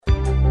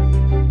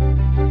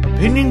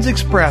opinions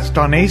expressed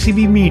on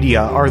ACB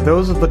Media are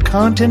those of the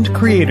content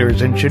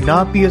creators and should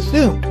not be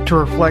assumed to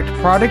reflect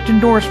product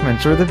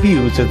endorsements or the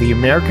views of the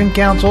American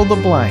Council of the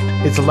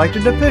Blind, its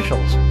elected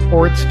officials,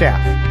 or its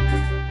staff.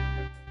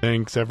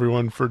 Thanks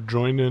everyone for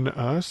joining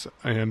us,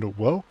 and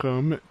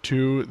welcome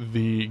to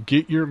the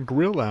Get Your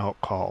Grill Out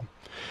call.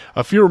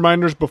 A few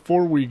reminders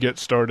before we get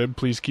started.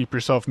 Please keep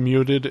yourself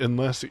muted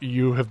unless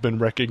you have been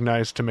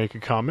recognized to make a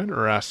comment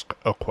or ask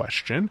a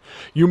question.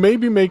 You may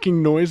be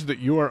making noise that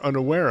you are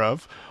unaware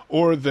of,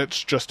 or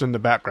that's just in the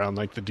background,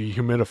 like the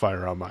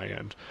dehumidifier on my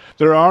end.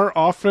 There are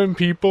often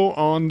people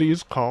on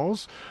these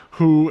calls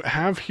who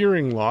have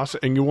hearing loss,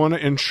 and you want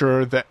to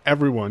ensure that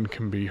everyone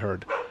can be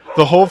heard.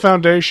 The Whole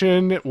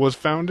Foundation was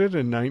founded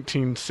in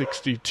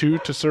 1962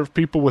 to serve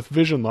people with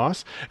vision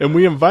loss, and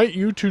we invite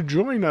you to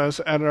join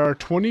us at our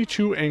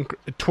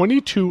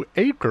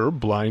 22-acre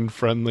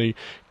blind-friendly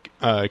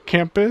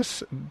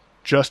campus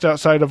just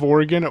outside of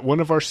Oregon at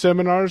one of our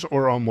seminars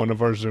or on one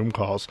of our Zoom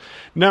calls.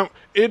 Now,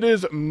 it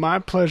is my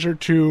pleasure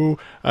to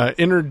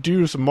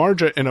introduce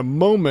Marja in a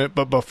moment,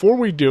 but before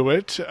we do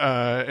it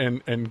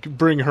and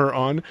bring her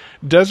on,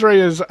 Desiree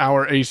is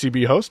our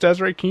ACB host.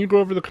 Desiree, can you go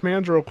over the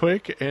commands real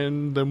quick,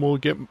 and then we'll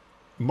get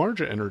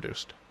Marja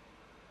introduced.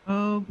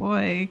 Oh,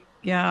 boy.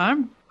 Yeah,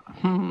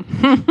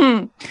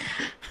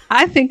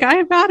 I think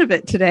I'm out of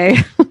it today.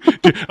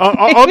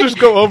 I'll just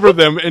go over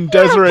them, and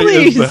Desiree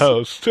is the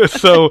host.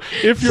 So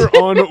if you're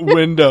on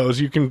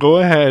Windows, you can go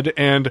ahead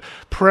and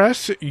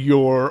press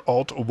your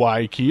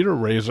Alt-Y key to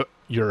raise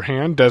your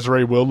hand.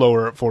 Desiree will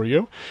lower it for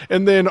you.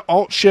 And then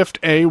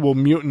Alt-Shift-A will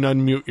mute and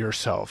unmute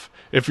yourself.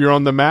 If you're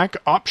on the Mac,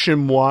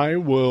 Option-Y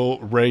will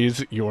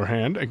raise your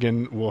hand.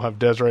 Again, we'll have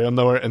Desiree on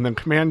lower. And then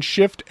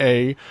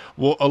Command-Shift-A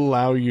will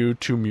allow you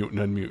to mute and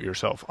unmute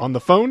yourself. On the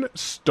phone,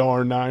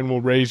 *9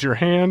 will raise your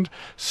hand.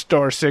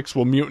 *6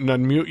 will mute and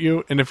unmute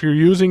you. And if you're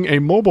using a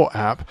mobile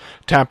app,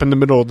 tap in the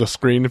middle of the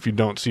screen if you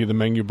don't see the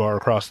menu bar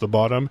across the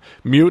bottom.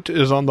 Mute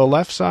is on the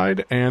left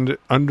side, and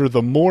under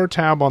the More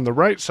tab on the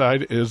right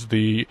side is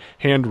the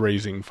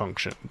hand-raising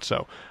function.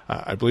 So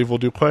I believe we'll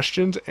do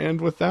questions.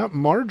 And with that,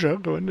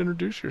 Marja, go ahead and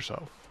introduce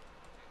yourself.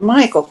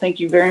 Michael, thank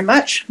you very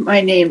much.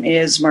 My name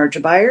is Marja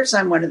Byers.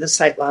 I'm one of the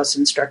sight loss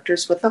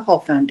instructors with the Hull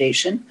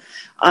Foundation.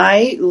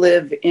 I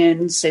live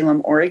in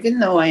Salem, Oregon,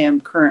 though I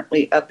am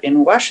currently up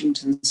in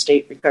Washington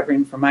State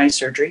recovering from eye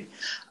surgery.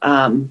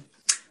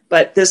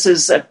 But this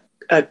is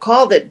a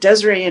call that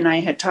Desiree and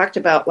I had talked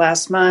about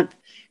last month,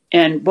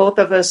 and both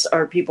of us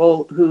are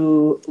people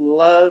who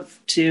love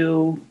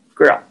to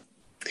grill.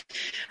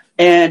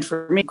 And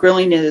for me,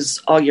 grilling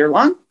is all year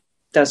long.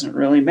 Doesn't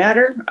really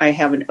matter. I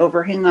have an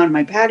overhang on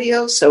my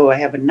patio, so I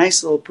have a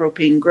nice little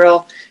propane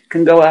grill.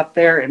 Can go out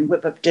there and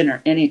whip up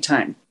dinner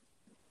anytime.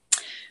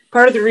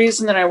 Part of the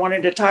reason that I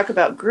wanted to talk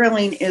about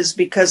grilling is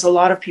because a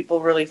lot of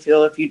people really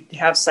feel if you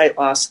have sight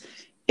loss,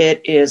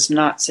 it is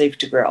not safe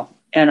to grill.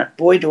 And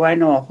boy, do I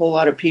know a whole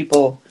lot of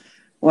people,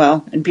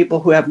 and people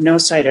who have no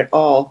sight at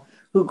all,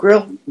 who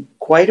grill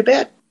quite a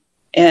bit.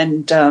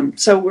 And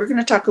so we're going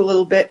to talk a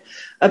little bit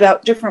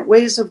about different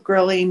ways of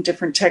grilling,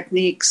 different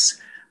techniques,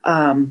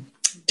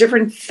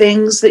 different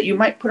things that you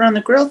might put on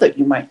the grill that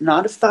you might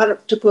not have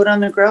thought to put on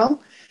the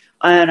grill.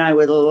 And I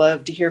would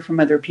love to hear from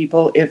other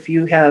people if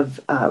you have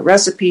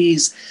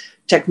recipes,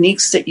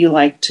 techniques that you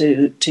like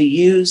to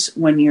use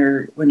when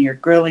you're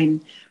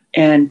grilling,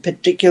 and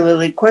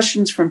particularly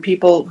questions from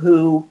people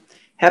who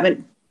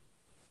haven't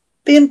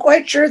been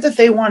quite sure that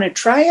they want to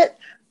try it,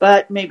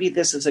 but maybe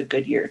this is a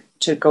good year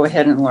to go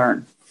ahead and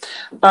learn.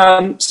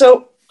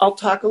 So I'll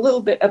talk a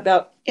little bit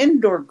about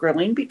indoor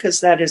grilling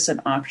because that is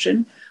an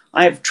option.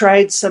 I've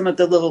tried some of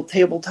the little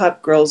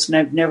tabletop grills and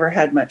I've never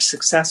had much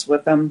success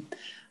with them.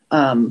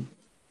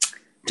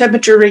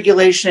 Temperature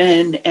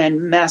regulation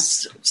and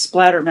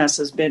splatter mess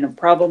has been a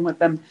problem with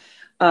them.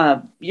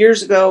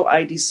 Years ago,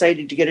 I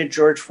decided to get a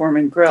George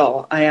Foreman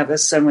grill. I have a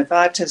son with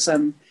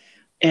autism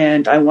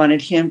and I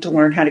wanted him to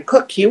learn how to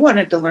cook. He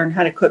wanted to learn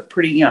how to cook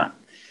pretty young.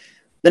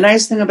 The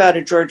nice thing about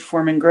a George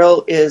Foreman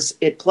grill is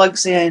it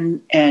plugs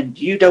in and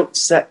you don't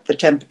set the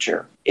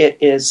temperature. It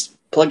is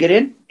plug it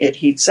in, it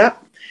heats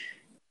up.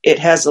 It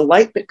has a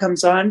light that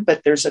comes on,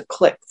 but there's a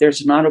click. There's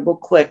an audible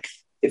click.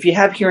 If you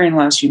have hearing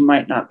loss, you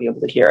might not be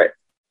able to hear it.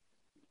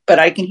 But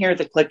I can hear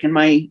the click in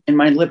my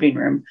living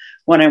room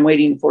when I'm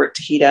waiting for it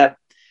to heat up.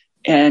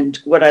 And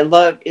what I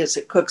love is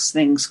it cooks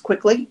things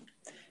quickly,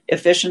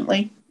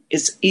 efficiently.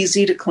 It's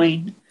easy to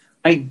clean.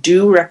 I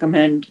do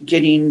recommend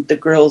getting the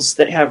grills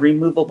that have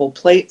removable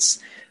plates.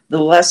 The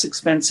less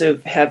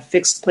expensive have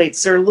fixed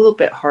plates. They're a little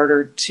bit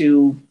harder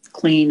to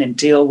clean and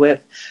deal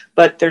with,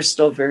 but they're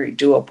still very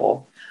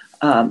doable.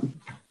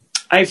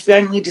 I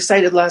finally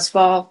decided last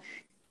fall,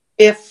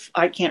 if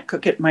I can't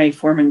cook at my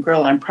Foreman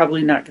grill, I'm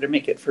probably not going to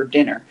make it for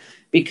dinner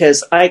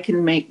because I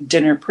can make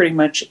dinner pretty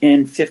much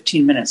in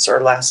 15 minutes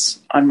or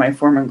less on my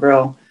Foreman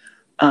grill.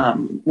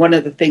 One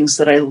of the things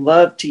that I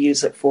love to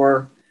use it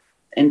for,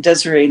 and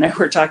Desiree and I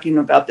were talking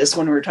about this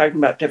when we were talking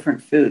about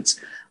different foods,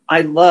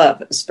 I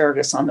love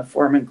asparagus on the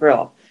Foreman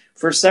grill.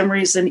 For some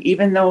reason,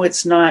 even though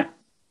it's not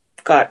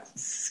got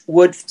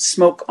wood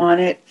smoke on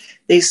it,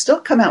 they still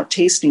come out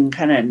tasting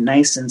kind of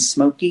nice and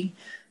smoky.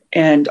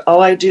 And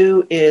all I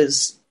do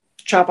is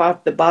chop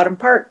off the bottom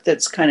part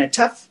that's kind of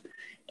tough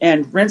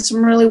and rinse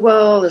them really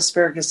well. The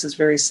asparagus is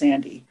very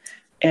sandy.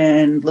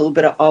 And a little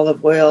bit of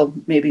olive oil,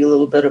 maybe a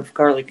little bit of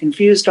garlic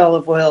infused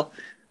olive oil.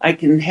 I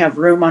can have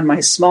room on my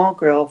small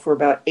grill for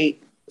about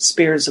 8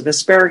 spears of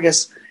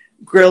asparagus,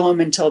 grill them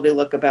until they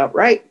look about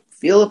right,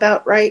 feel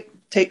about right,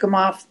 take them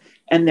off,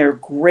 and they're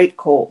great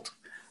cold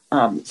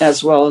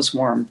as well as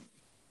warm.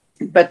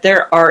 But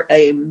there are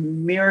a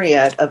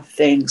myriad of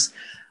things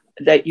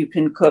that you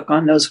can cook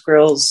on those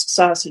grills.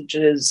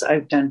 Sausages,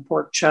 I've done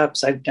pork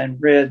chops, I've done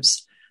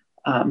ribs,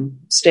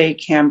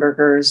 steak,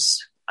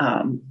 hamburgers,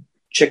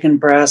 chicken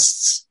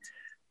breasts,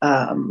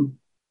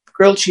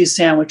 grilled cheese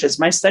sandwiches.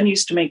 My son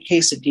used to make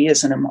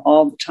quesadillas in them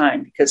all the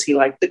time because he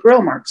liked the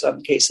grill marks on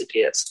the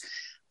quesadillas.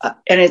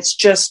 And it's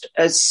just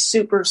a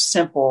super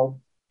simple,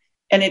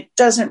 and it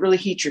doesn't really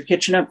heat your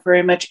kitchen up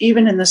very much,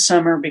 even in the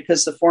summer,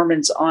 because the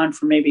foreman's on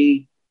for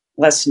maybe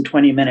less than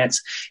 20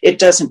 minutes. It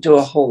doesn't do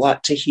a whole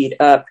lot to heat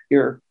up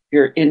your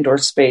indoor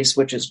space,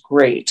 which is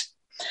great.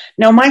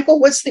 Now, Michael,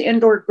 what's the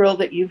indoor grill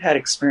that you've had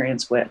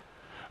experience with?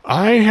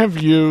 I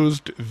have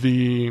used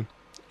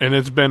and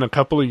it's been a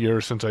couple of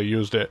years since I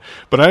used it,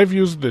 but I've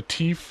used the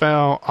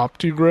Tefal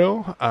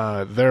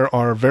OptiGrill. There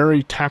are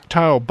very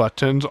tactile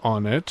buttons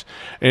on it,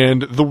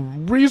 and the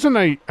reason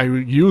I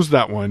used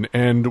that one,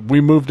 and we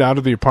moved out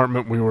of the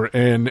apartment we were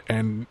in,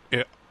 and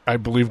it, I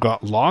believe,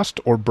 got lost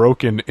or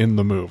broken in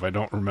the move. I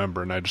don't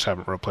remember, and I just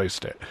haven't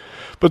replaced it.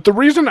 But the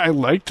reason I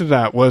liked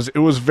that was it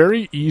was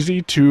very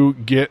easy to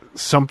get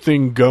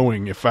something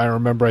going. If I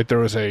remember right, there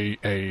was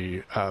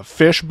a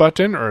fish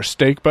button or a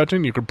steak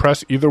button. You could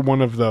press either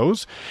one of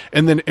those,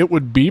 and then it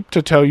would beep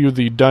to tell you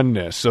the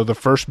doneness. So the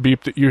first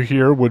beep that you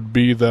hear would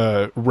be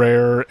the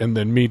rare, and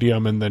then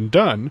medium, and then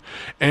done.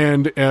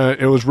 And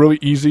it was really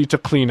easy to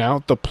clean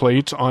out. The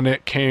plates on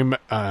it came...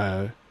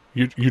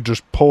 You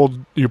just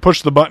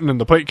pushed the button and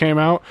the plate came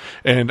out,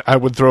 and I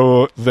would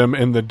throw them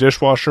in the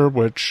dishwasher,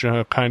 which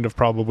kind of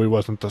probably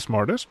wasn't the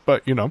smartest,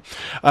 but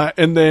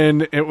and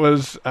then it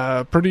was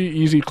pretty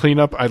easy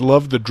cleanup. I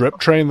love the drip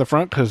tray in the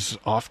front, because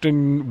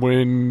often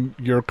when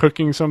you're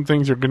cooking some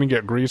things, you're going to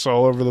get grease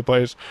all over the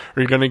place,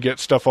 or you're going to get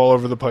stuff all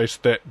over the place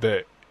that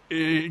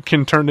it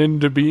can turn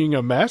into being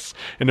a mess,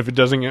 and if it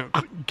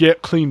doesn't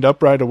get cleaned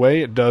up right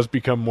away, it does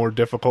become more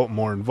difficult,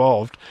 more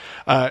involved.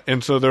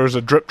 And so there was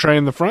a drip tray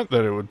in the front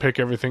that it would pick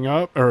everything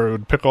up, or it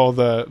would pick all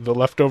the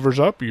leftovers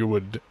up. You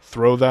would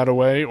throw that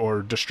away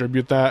or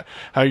distribute that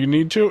how you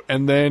need to,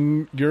 and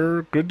then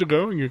you're good to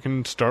go, and you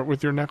can start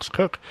with your next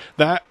cook.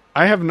 That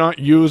I have not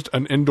used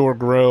an indoor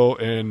grill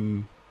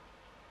in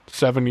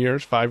 7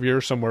 years, 5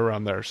 years, somewhere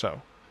around there.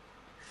 So,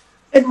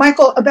 and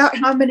Michael, about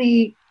how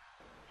many...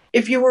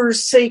 If you were,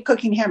 say,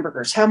 cooking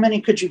hamburgers, how many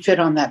could you fit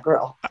on that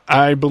grill?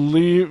 I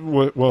believe,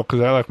 well,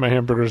 because I like my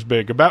hamburgers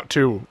big, about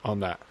 2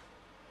 on that.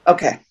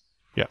 Okay.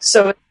 Yeah.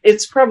 So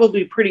it's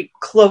probably pretty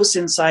close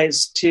in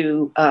size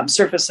to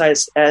surface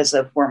size as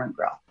a Foreman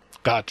grill.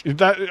 Gotcha.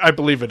 That, I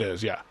believe it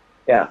is, yeah.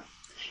 Yeah.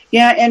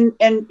 Yeah,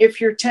 and if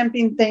you're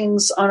temping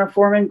things on a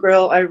Foreman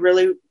grill, I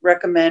really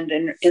recommend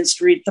an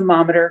Instaread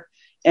thermometer.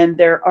 And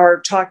there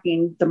are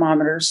talking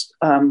thermometers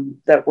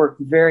that work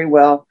very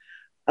well.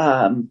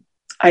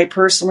 I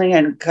personally,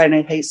 and kind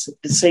of hate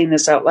saying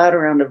this out loud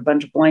around a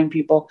bunch of blind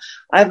people,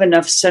 I have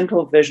enough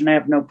central vision. I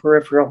have no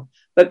peripheral,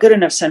 but good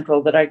enough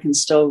central that I can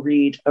still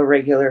read a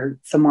regular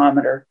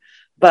thermometer.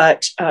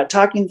 But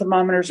talking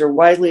thermometers are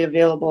widely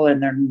available, and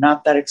they're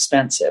not that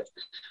expensive.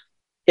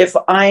 If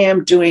I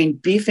am doing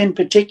beef in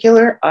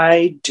particular,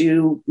 I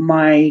do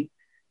my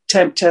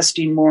temp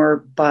testing more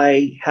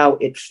by how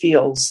it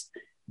feels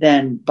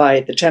than by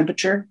the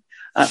temperature.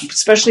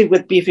 Especially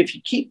with beef, if you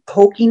keep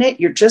poking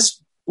it, you're just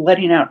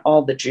letting out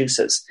all the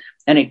juices,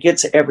 and it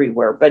gets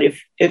everywhere. But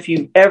if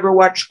you ever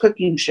watch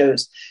cooking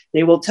shows,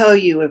 they will tell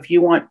you if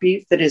you want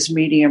beef that is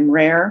medium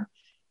rare,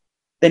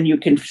 then you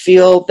can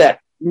feel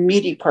that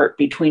meaty part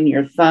between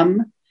your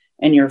thumb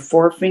and your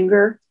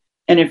forefinger.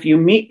 And if you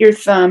meet your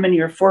thumb and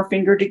your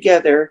forefinger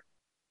together,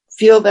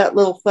 feel that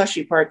little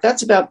fleshy part.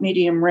 That's about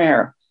medium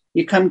rare.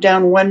 You come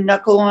down one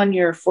knuckle on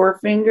your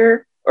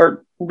forefinger,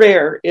 or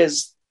rare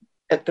is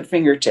at the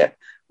fingertip.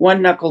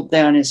 One knuckle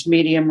down is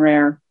medium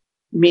rare.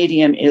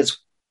 Medium is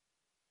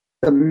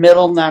the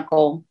middle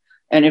knuckle.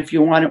 And if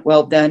you want it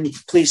well done,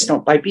 please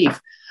don't buy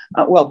beef.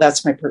 Well,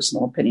 that's my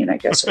personal opinion, I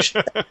guess I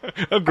should say.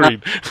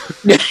 Agreed.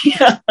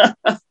 Yeah.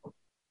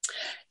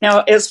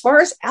 Now, as far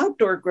as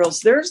outdoor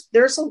grills,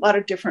 there's a lot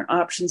of different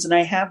options, and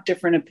I have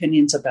different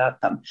opinions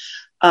about them.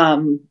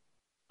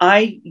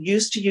 I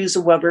used to use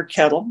a Weber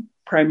kettle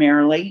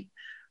primarily,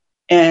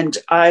 and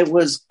I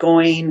was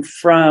going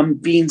from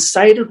being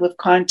sighted with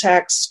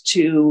contacts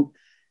to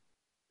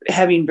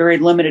having very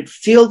limited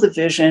field of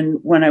vision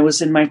when I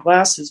was in my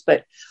glasses,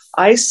 but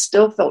I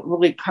still felt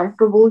really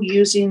comfortable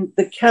using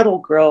the kettle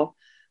grill.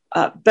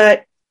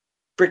 But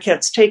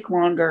briquettes take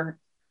longer.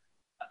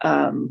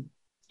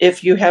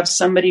 If you have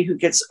somebody who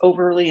gets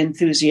overly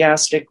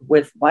enthusiastic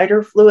with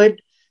lighter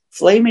fluid,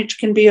 flameage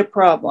can be a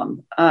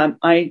problem.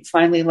 I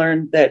finally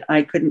learned that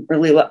I couldn't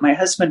really let my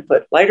husband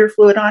put lighter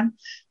fluid on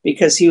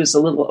because he was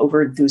a little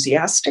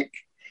overenthusiastic.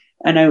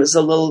 And I was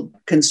a little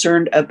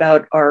concerned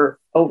about our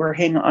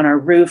overhang on our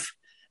roof,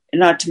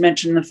 not to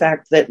mention the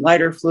fact that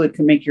lighter fluid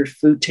can make your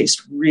food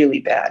taste really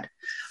bad.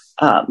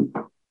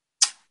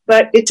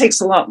 But it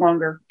takes a lot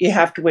longer. You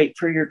have to wait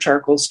for your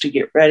charcoals to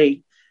get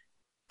ready.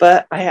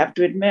 But I have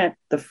to admit,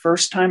 the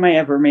first time I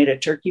ever made a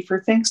turkey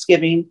for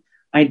Thanksgiving,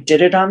 I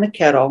did it on the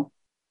kettle.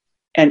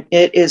 And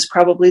it is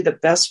probably the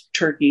best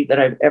turkey that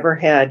I've ever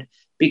had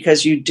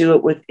because you do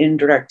it with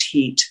indirect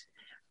heat.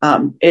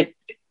 It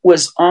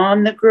was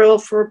on the grill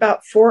for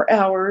about 4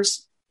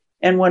 hours.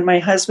 And when my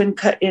husband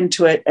cut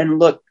into it and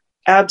looked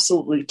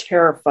absolutely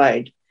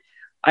terrified,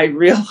 I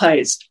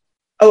realized,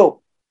 oh,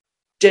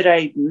 did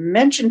I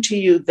mention to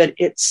you that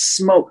it's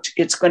smoked?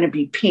 It's going to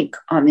be pink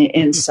on the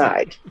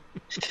inside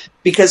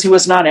because he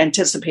was not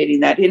anticipating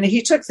that. And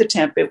he took the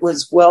temp. It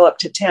was well up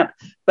to temp.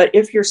 But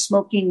if you're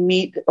smoking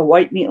meat, a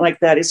white meat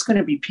like that, it's going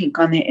to be pink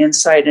on the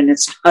inside. And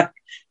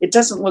it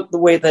doesn't look the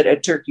way that a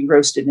turkey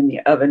roasted in the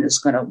oven is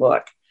going to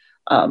look.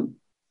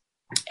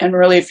 And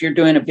really, if you're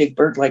doing a big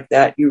bird like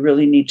that, you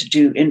really need to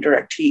do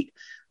indirect heat.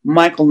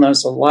 Michael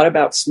knows a lot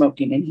about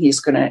smoking, and he's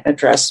going to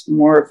address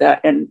more of that.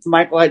 And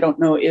Michael, I don't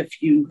know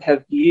if you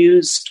have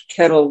used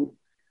kettle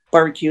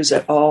barbecues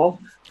at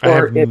all,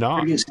 or if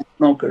you're using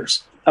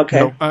smokers.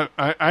 Okay. No,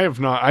 I have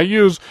not. I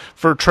use,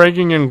 for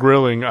Traegging and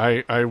grilling,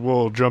 I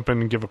will jump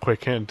in and give a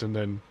quick hint and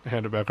then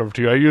hand it back over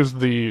to you. I use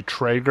the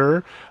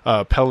Traeger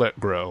pellet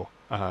grill,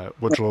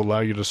 which will allow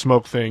you to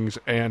smoke things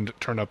and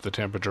turn up the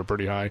temperature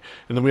pretty high.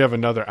 And then we have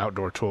another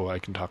outdoor tool I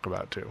can talk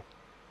about too.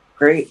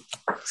 Great.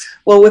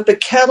 Well, with the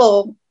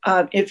kettle,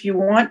 if you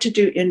want to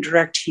do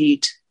indirect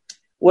heat,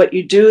 what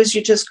you do is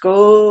you just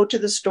go to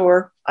the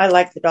store. I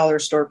like the dollar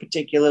store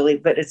particularly,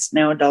 but it's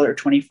now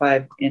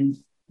 $1.25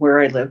 in where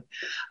I live,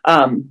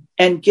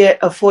 and get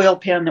a foil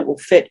pan that will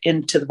fit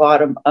into the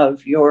bottom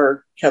of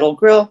your kettle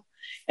grill,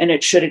 and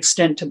it should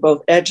extend to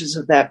both edges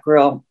of that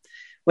grill.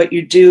 What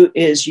you do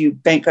is you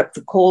bank up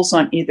the coals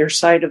on either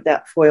side of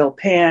that foil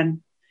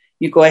pan.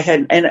 You go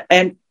ahead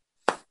and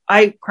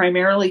I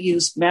primarily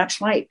use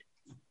Matchlight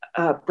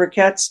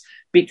briquettes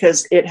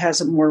because it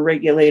has a more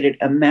regulated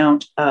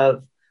amount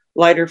of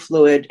lighter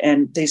fluid,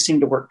 and they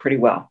seem to work pretty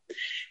well.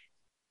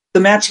 The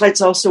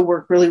Matchlights also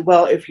work really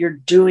well if you're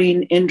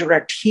doing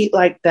indirect heat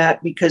like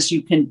that because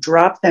you can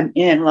drop them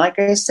in. Like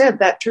I said,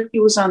 that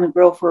turkey was on the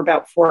grill for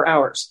about 4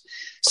 hours.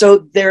 So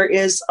there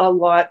is a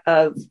lot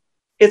of,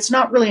 it's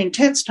not really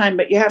intense time,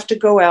 but you have to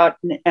go out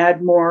and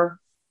add more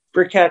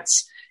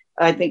briquettes.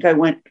 I think I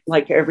went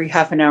like every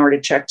half an hour to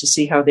check to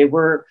see how they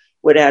were,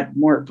 would add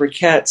more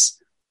briquettes.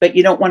 But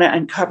you don't want to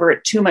uncover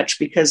it too much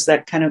because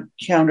that's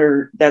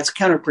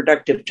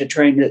counterproductive to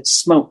trying to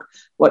smoke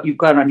what you've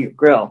got on your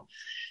grill.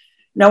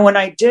 Now, when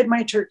I did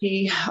my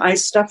turkey, I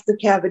stuffed the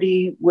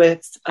cavity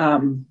with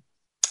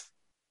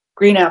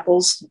green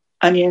apples,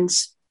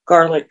 onions,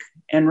 garlic,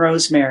 and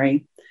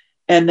rosemary.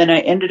 And then I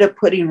ended up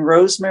putting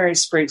rosemary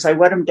sprigs. I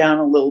wet them down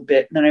a little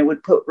bit, and then I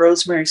would put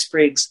rosemary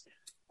sprigs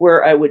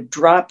where I would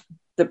drop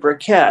the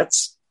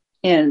briquettes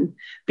in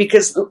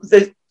because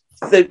the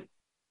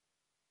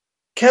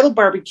kettle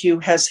barbecue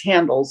has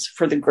handles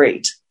for the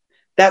grate.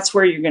 That's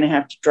where you're going to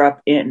have to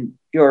drop in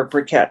your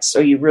briquettes. So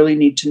you really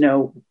need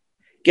to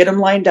get them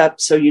lined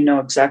up so you know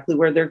exactly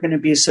where they're going to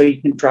be so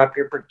you can drop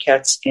your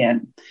briquettes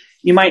in.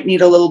 You might need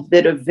a little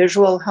bit of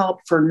visual help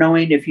for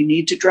knowing if you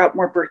need to drop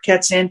more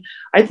briquettes in.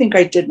 I think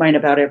I did mine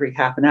about every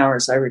half an hour,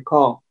 as I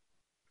recall.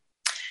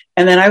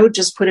 And then I would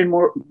just put in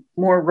more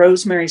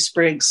rosemary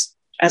sprigs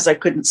as I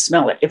couldn't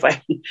smell it. If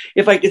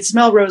I could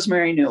smell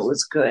rosemary, I knew it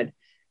was good.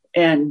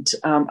 And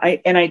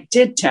I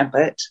did temp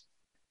it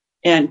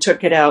and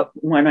took it out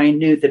when I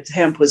knew the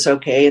temp was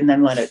okay, and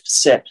then let it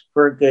sit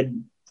for a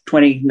good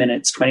 30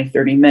 minutes,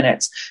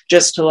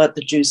 just to let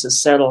the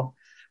juices settle.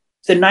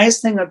 The nice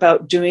thing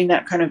about doing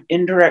that kind of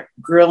indirect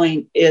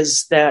grilling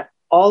is that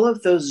all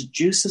of those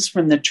juices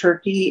from the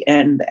turkey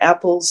and the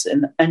apples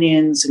and the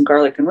onions and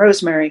garlic and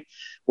rosemary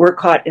were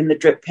caught in the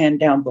drip pan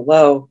down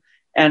below.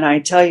 And I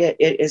tell you,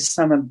 it is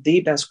some of the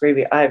best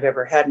gravy I've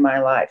ever had in my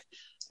life.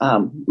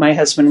 My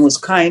husband was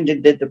kind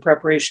and did the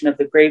preparation of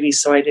the gravy,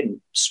 so I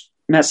didn't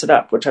mess it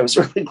up, which I was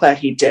really glad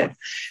he did.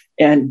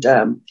 And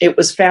it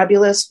was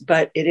fabulous,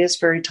 but it is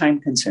very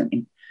time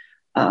consuming.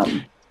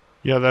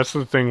 Yeah, that's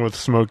the thing with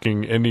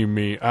smoking any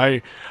meat.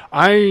 I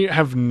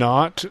have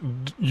not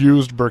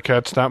used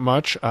briquettes that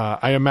much.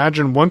 I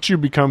imagine once you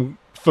become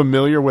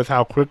familiar with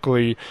how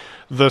quickly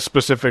the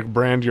specific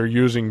brand you're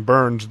using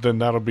burns, then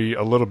that'll be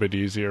a little bit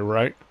easier,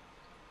 right?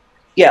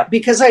 Yeah,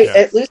 because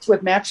at least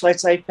with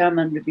Matchlights, I found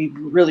them to be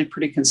really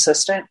pretty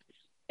consistent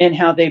in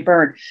how they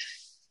burn.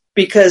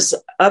 Because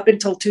up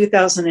until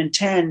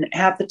 2010,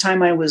 half the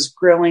time I was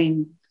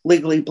grilling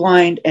Legally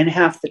Blind and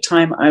half the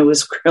time I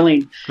was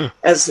grilling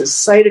as a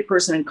sighted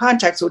person in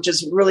contacts, which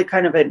is really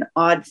kind of an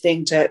odd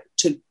thing to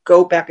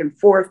go back and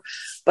forth.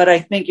 But I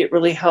think it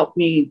really helped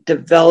me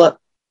develop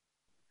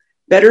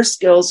better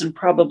skills and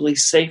probably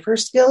safer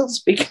skills,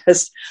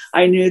 because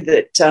I knew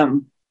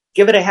that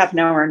give it a half an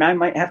hour and I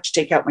might have to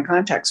take out my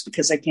contacts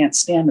because I can't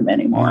stand them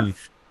anymore.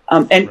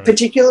 And right.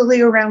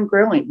 Particularly around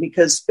grilling,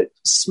 because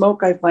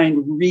smoke I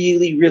find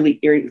really, really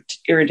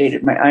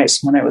irritated my eyes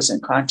when I was in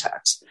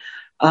contacts.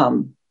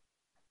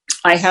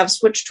 I have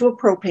switched to a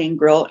propane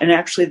grill, and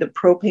actually the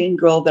propane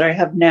grill that I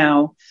have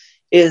now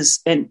is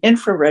an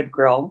infrared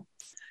grill.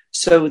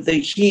 So the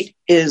heat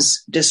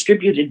is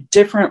distributed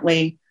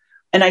differently,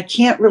 and I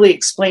can't really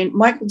explain.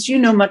 Michael, do you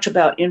know much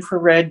about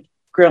infrared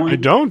grilling? I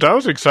don't. I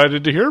was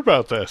excited to hear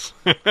about this.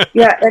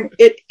 Yeah, and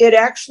it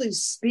actually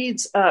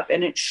speeds up,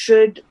 and it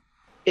should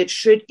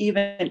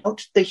even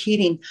out the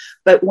heating.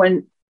 But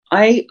when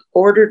I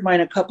ordered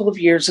mine a couple of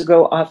years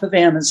ago off of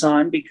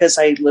Amazon, because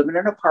I live in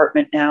an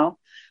apartment now,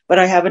 but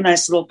I have a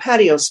nice little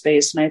patio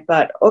space, and I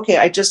thought, okay,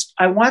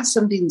 I want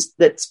something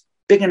that's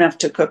big enough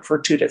to cook for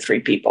 2 to 3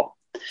 people.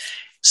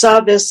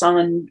 Saw this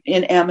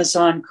in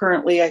Amazon.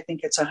 Currently, I think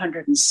it's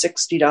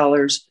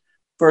 $160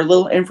 for a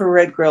little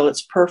infrared grill.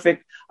 It's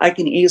perfect. I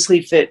can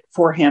easily fit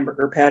 4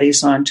 hamburger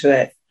patties onto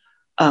it.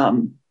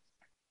 Not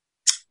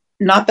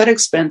that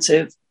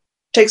expensive.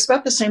 Takes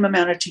about the same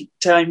amount of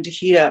time to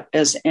heat up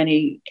as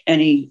any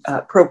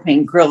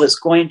propane grill is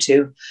going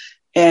to.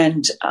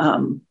 And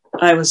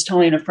I was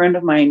telling a friend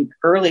of mine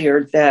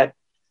earlier that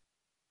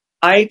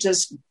I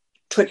just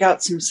took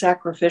out some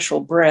sacrificial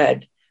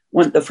bread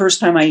when the first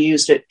time I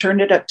used it,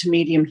 turned it up to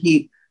medium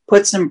heat,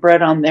 put some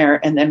bread on there,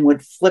 and then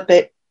would flip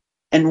it.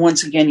 And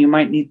once again, you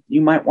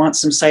might want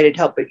some sighted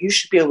help, but you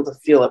should be able to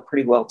feel it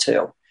pretty well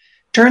too.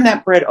 Turn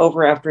that bread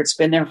over after it's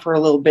been there for a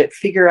little bit.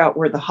 Figure out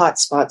where the hot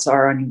spots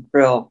are on your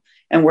grill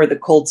and where the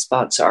cold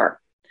spots are.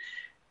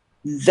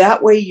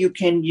 That way you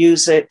can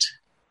use it.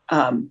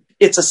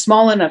 It's a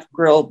small enough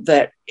grill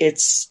that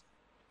it's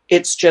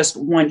just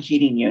one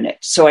heating unit.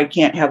 So I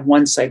can't have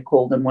one side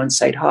cold and one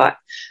side hot.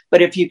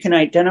 But if you can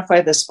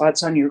identify the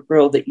spots on your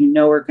grill that you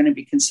know are going to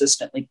be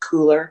consistently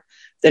cooler,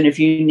 then if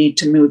you need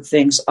to move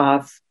things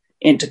off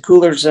into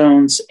cooler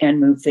zones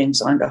and move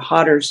things onto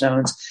hotter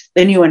zones,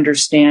 then you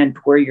understand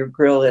where your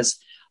grill is.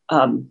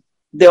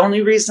 The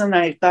only reason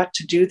I thought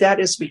to do that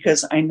is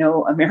because I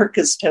know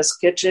America's Test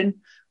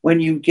Kitchen, when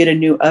you get a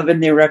new oven,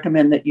 they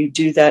recommend that you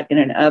do that in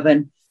an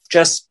oven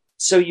just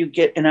so you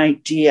get an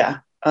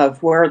idea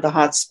of where are the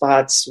hot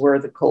spots, where are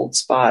the cold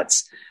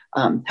spots,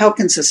 how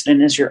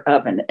consistent is your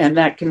oven. And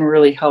that can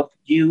really help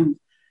you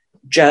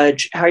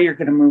judge how you're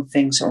going to move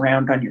things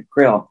around on your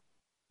grill.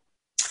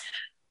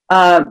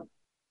 I'm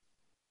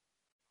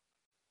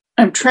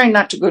trying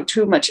not to go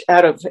too much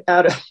out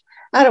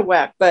of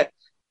whack, but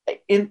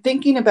in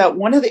thinking about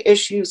one of the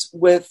issues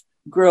with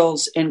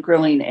grills and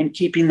grilling and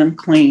keeping them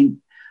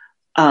clean,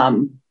 a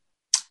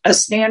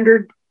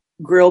standard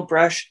grill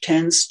brush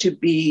tends to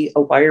be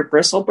a wire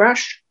bristle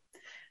brush.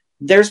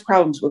 There's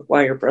problems with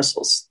wire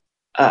bristles.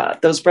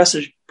 Those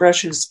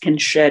brushes can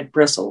shed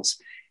bristles,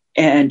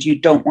 and you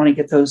don't want to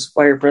get those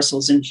wire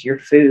bristles into your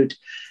food.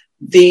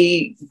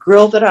 The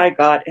grill that I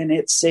got, and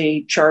it's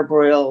a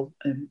charbroil,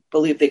 I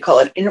believe they call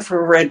it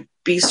infrared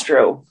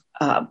bistro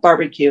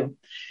barbecue,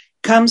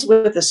 comes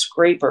with a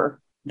scraper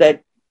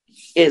that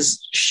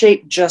is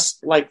shaped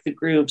just like the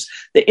grooves.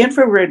 The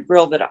infrared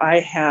grill that I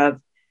have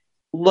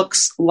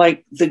looks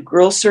like the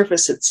grill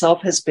surface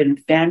itself has been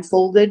fan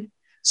folded.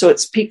 So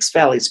it's peaks,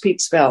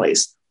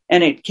 valleys.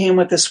 And it came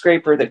with a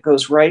scraper that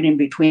goes right in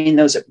between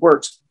those. It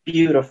works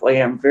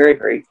beautifully. I'm very,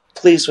 very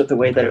pleased with the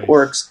way that it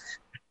works.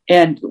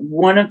 And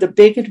one of the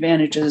big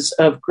advantages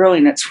of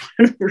grilling, it's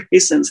one of the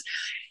reasons,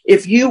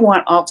 if you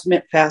want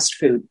ultimate fast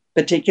food,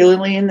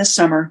 particularly in the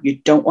summer, you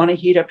don't want to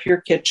heat up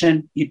your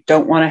kitchen. You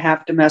don't want to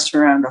have to mess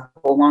around a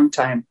whole long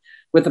time.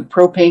 With a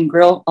propane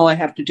grill, all I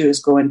have to do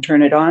is go and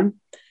turn it on.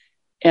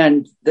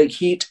 And the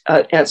heat,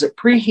 as it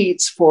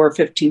preheats for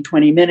 15,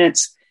 20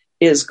 minutes,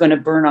 is going to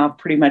burn off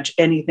pretty much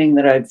anything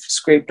that I've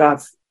scraped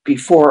off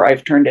before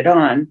I've turned it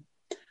on.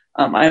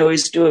 I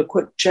always do a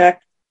quick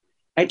check.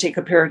 I take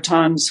a pair of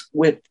tongs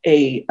with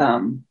I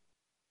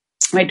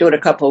do it a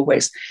couple of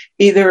ways.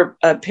 Either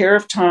a pair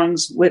of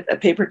tongs with a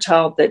paper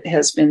towel that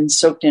has been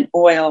soaked in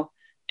oil,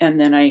 and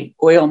then I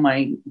oil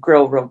my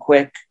grill real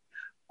quick,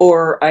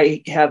 or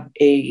I have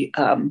a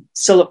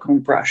silicone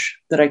brush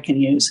that I can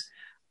use.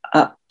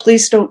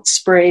 Please don't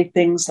spray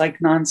things like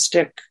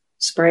nonstick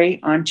spray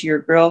onto your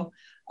grill.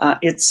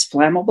 It's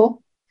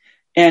flammable,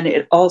 and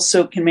it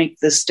also can make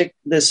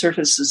the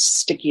surfaces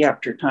sticky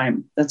after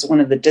time. That's one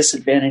of the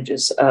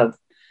disadvantages of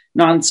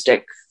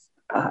nonstick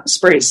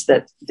sprays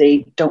that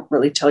they don't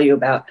really tell you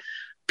about.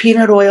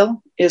 Peanut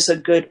oil is a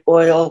good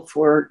oil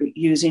for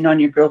using on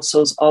your grill.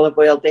 So is olive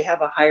oil. They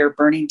have a higher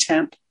burning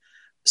temp.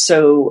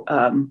 So,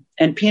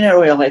 and peanut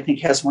oil, I think,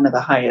 has one of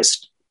the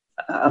highest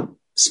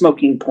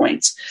smoking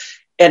points.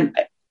 And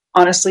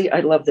honestly,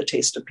 I love the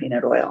taste of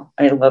peanut oil.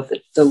 I love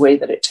the way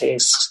that it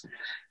tastes.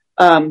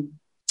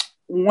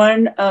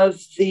 One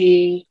of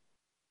the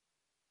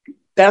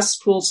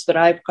best tools that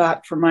I've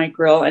got for my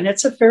grill, and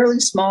it's a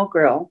fairly small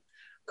grill,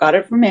 got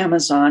it from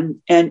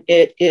Amazon, and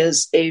it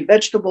is a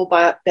vegetable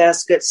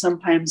basket.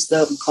 Sometimes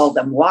they'll call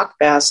them wok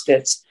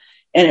baskets.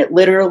 And it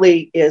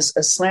literally is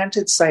a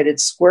slanted-sided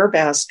square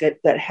basket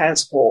that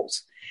has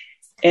holes.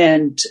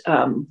 And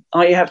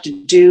all you have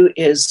to do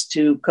is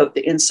to coat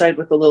the inside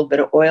with a little bit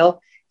of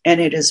oil, and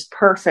it is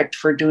perfect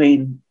for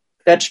doing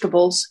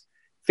vegetables,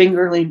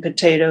 fingerling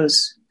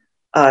potatoes,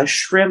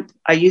 shrimp.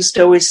 I used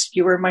to always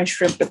skewer my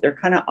shrimp, but they're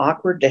kind of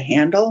awkward to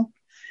handle.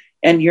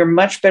 And you're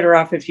much better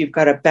off if you've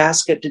got a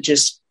basket to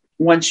just,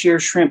 once your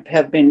shrimp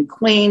have been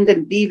cleaned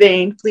and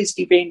deveined, please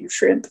devein your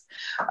shrimp.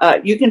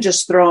 You can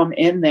just throw them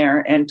in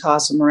there and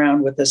toss them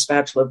around with a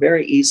spatula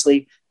very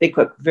easily. They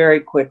cook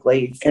very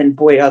quickly. And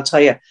boy, I'll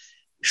tell you,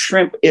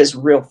 shrimp is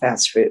real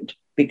fast food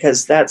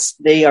because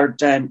they are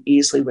done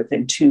easily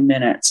within 2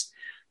 minutes.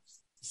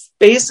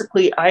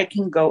 Basically, I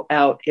can go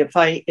out if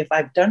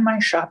I've done my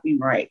shopping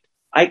right.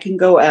 I can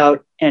go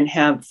out and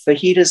have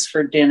fajitas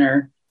for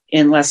dinner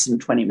in less than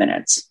 20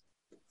 minutes.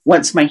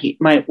 Once my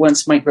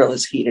grill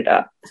is heated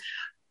up.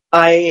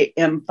 I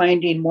am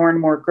finding more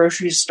and more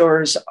grocery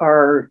stores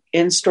are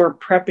in-store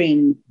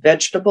prepping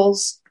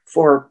vegetables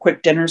for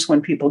quick dinners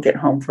when people get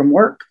home from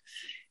work.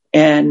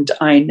 And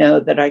I know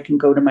that I can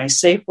go to my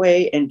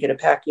Safeway and get a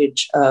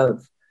package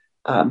of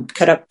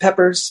cut up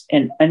peppers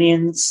and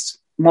onions,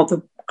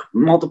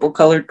 multiple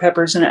colored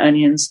peppers and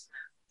onions.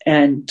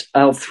 And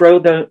I'll throw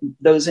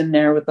those in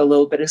there with a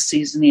little bit of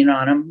seasoning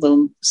on them,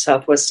 little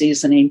Southwest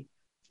seasoning.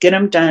 Get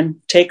them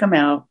done, take them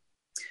out.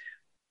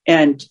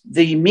 And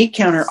the meat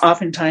counter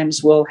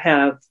oftentimes will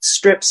have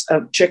strips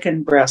of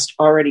chicken breast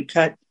already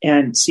cut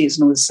and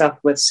seasoned with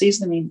Southwest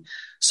seasoning.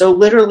 So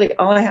literally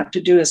all I have to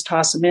do is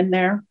toss them in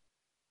there.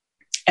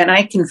 And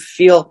I can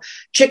feel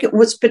chicken.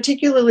 What's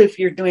particularly if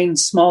you're doing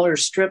smaller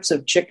strips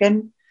of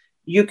chicken,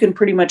 you can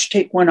pretty much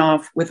take one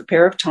off with a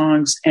pair of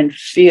tongs and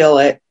feel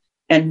it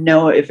and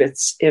know if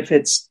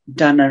it's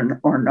done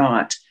or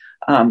not,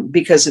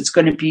 because it's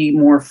going to be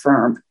more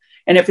firm.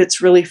 And if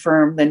it's really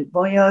firm, then,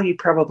 well, you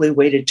probably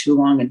waited too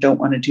long and don't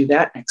want to do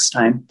that next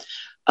time.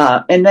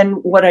 And then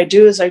what I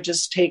do is I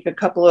just take a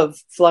couple of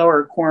flour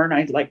or corn.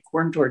 I like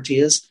corn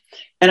tortillas,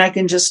 and I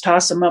can just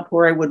toss them up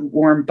where I would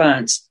warm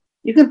buns.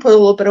 You can put a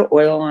little bit of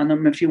oil on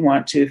them if you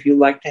want to, if you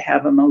like to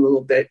have them a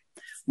little bit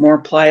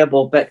more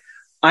pliable. But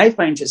I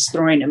find just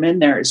throwing them in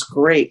there is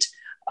great.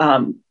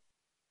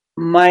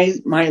 My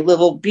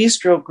little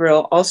bistro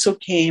grill also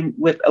came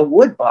with a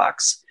wood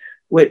box,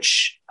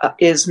 which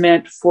is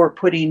meant for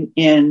putting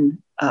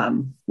in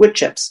wood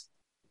chips.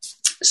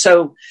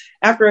 So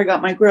after I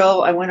got my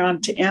grill, I went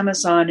on to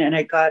Amazon and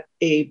I got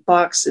a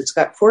box. It's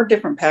got 4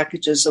 different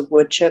packages of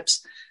wood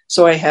chips.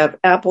 So I have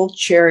apple,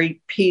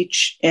 cherry,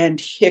 peach, and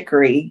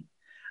hickory.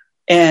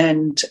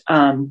 And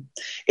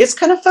it's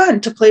kind of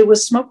fun to play with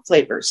smoke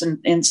flavors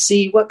and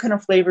see what kind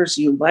of flavors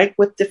you like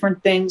with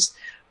different things.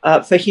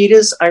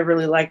 Fajitas, I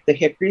really like the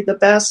hickory the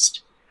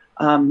best.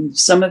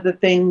 Some of the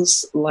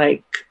things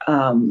like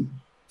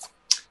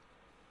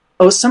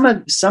some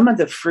of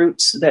the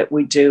fruits that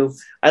we do,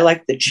 I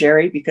like the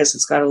cherry because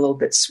it's got a little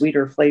bit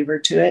sweeter flavor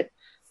to it,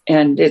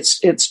 and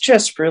it's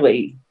just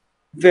really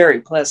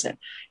very pleasant.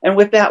 And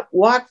with that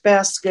wok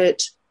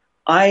basket,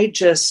 I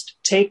just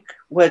take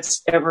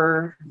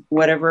whatever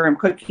I'm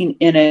cooking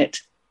in it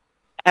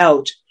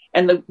out.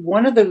 And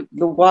one of the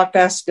wok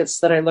baskets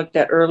that I looked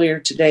at earlier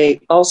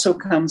today also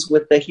comes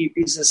with the heat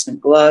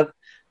resistant glove.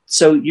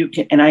 So you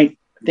can, and I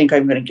think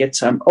I'm going to get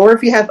some, or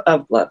if you have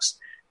UGG gloves,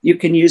 you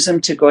can use them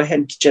to go ahead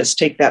and just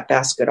take that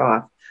basket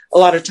off. A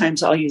lot of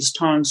times I'll use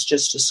tongs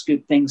just to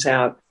scoop things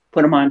out,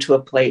 put them onto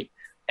a plate.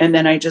 And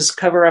then I just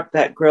cover up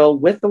that grill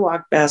with the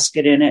wok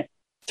basket in it,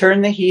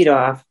 turn the heat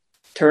off,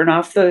 turn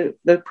off the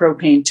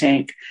propane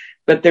tank.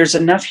 But there's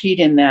enough heat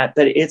in that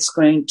it's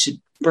going to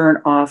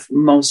burn off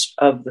most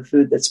of the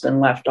food that's been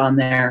left on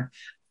there.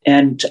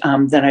 And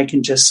then I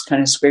can just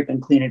kind of scrape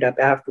and clean it up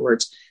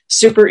afterwards.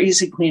 Super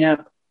easy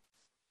cleanup.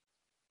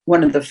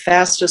 One of the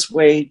fastest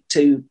way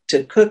to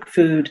cook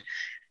food.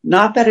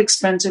 Not that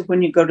expensive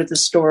when you go to the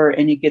store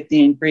and you get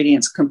the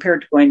ingredients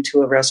compared to going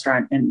to a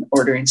restaurant and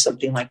ordering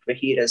something like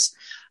fajitas.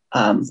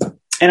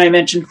 And I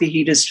mentioned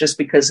fajitas just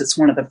because it's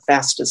one of the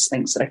fastest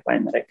things that I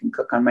find that I can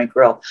cook on my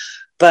grill.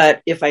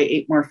 But if I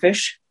ate more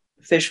fish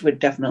would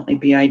definitely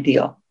be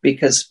ideal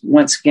because,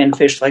 once again,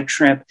 fish like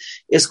shrimp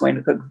is going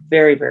to cook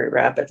very, very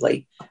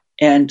rapidly.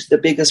 And the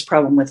biggest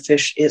problem with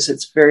fish is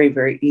it's very,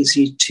 very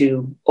easy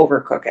to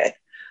overcook it.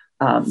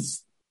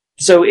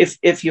 So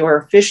if you're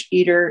a fish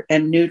eater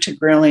and new to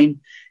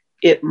grilling,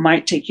 it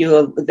might take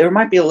you, there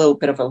might be a little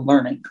bit of a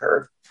learning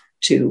curve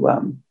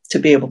to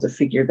be able to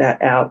figure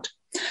that out.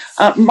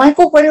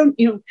 Michael, why don't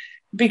you,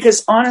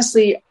 because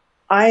honestly,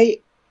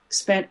 I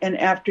spent an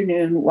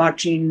afternoon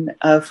watching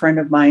a friend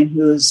of mine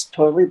who is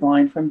totally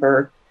blind from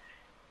birth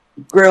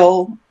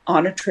grill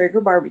on a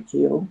Traeger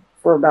barbecue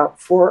for about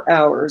 4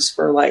 hours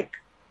for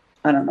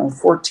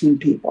 14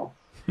 people.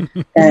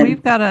 And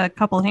we've got a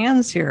couple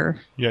hands here.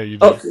 Yeah, you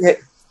do. Okay.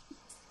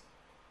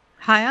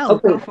 Hi, I'll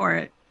go for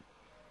it.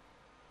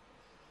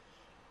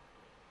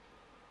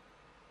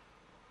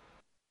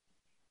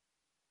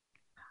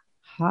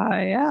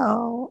 Hi,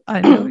 Al.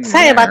 I know you're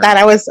Sorry there. about that.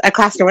 I was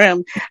across the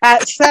room.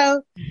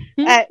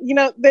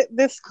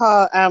 This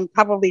call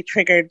probably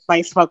triggered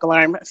my smoke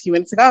alarm a few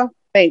minutes ago.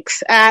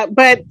 Thanks.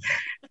 But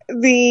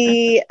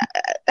the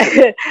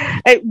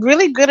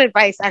really good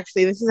advice,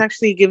 actually. This is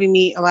actually giving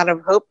me a lot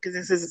of hope because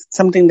this is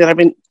something that I've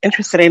been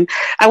interested in.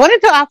 I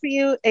wanted to offer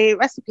you a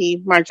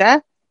recipe,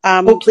 Marja.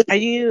 Are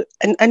you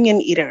an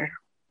onion eater?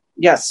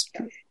 Yes.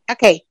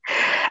 Okay.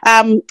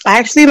 I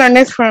actually learned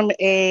this from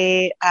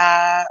a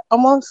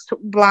almost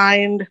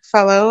blind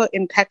fellow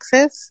in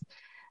Texas.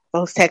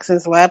 Most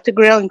Texans love to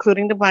grill,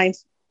 including the blind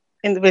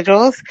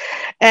individuals.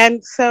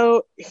 And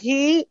so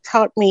he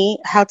taught me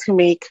how to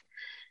make.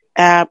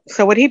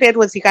 So what he did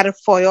was he got a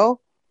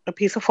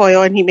piece of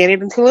foil, and he made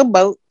it into a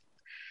boat.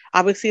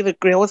 Obviously, the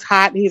grill was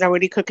hot. He's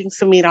already cooking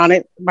some meat on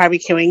it,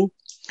 barbecuing.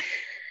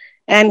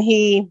 And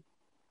he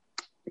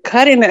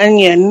cut an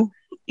onion,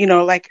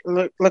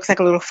 looks like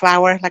a little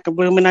flower, like a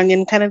blooming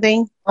onion kind of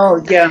thing.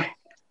 Oh, yeah.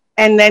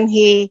 And then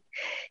he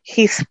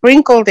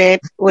sprinkled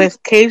it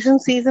with Cajun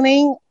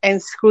seasoning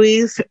and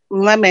squeezed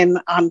lemon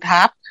on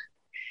top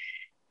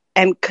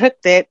and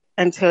cooked it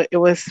until it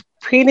was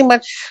pretty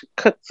much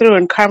cooked through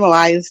and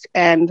caramelized,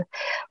 and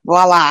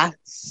voila,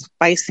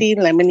 spicy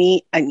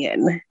lemony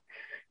onion.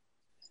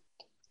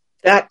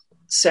 That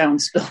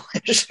sounds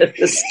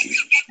delicious.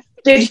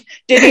 Did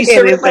he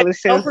serve it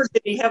myself, or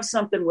did he have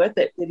something with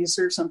it? Did he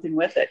serve something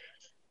with it?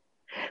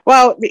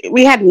 Well,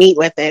 we had meat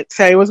with it,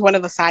 so it was one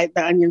of the sides.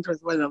 The onions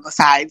was one of the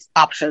sides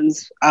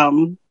options.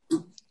 You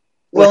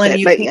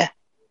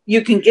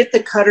can get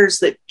the cutters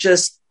that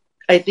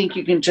I think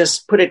you can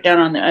just put it down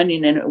on the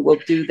onion and it will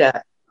do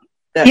that.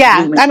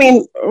 Yeah, I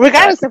mean,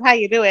 regardless of how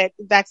you do it,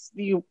 that's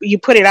you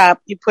put it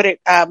up, you put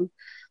it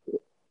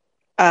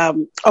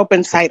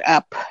open side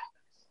up,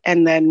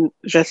 and then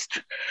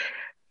just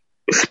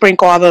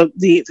sprinkle all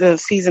the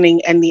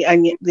seasoning and the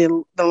onion,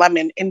 the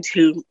lemon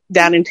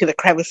down into the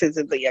crevices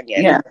of the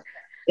onion. Yeah,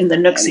 in the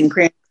nooks and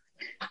crannies.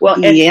 Well,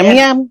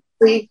 yum.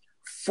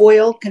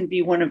 Foil can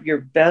be one of your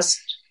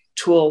best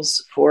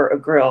tools for a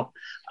grill.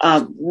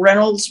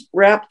 Reynolds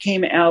Wrap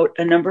came out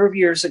a number of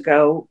years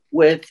ago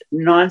with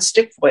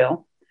nonstick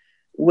foil,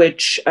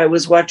 which I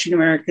was watching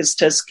America's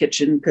Test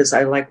Kitchen because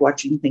I like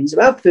watching things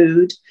about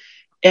food.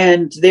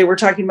 And they were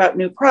talking about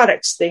new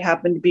products. They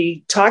happened to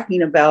be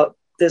talking about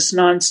this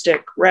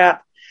nonstick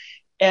wrap.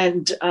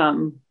 And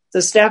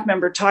the staff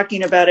member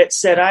talking about it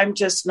said, I'm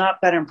just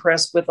not that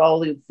impressed with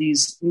all of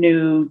these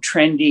new,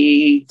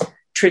 trendy,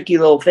 tricky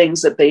little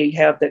things that they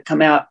have that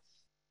come out.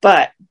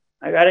 But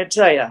I got to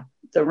tell you,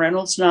 the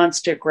Reynolds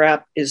nonstick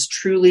wrap is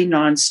truly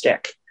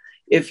nonstick.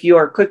 If you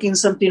are cooking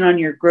something on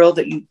your grill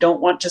that you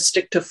don't want to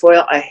stick to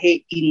foil, I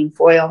hate eating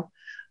foil.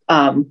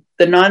 The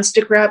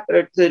nonstick wrap,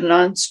 or the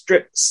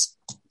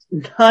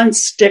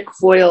nonstick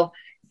foil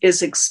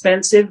is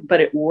expensive, but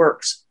it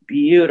works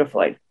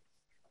beautifully.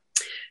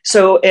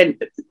 So,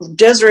 and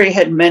Desiree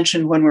had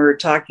mentioned when we were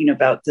talking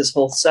about this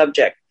whole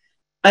subject,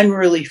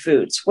 unruly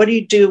foods. What do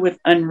you do with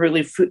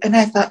unruly food? And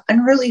I thought,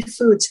 unruly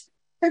foods,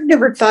 I've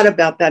never thought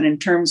about that in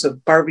terms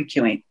of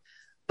barbecuing,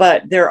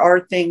 but there are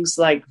things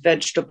like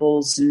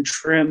vegetables and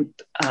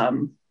shrimp,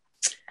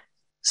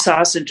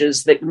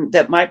 sausages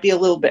that might be a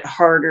little bit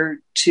harder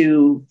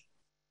to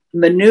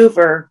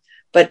maneuver,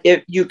 but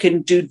if you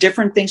can do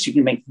different things, you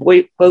can make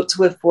boats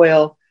with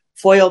foil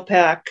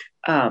pack.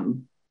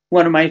 One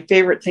of my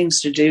favorite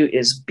things to do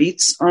is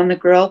beets on the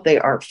grill. They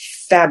are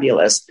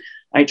fabulous.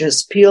 I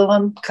just peel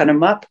them, cut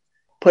them up,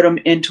 put them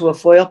into a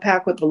foil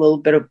pack with a little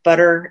bit of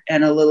butter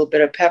and a little bit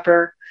of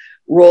pepper,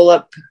 roll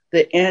up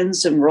the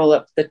ends and roll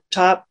up the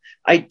top.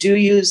 I do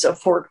use a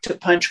fork to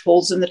punch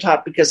holes in the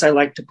top because I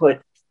like to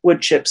put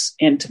wood chips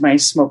into my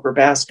smoker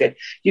basket.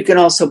 You can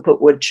also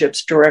put wood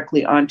chips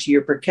directly onto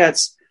your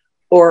briquettes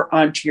or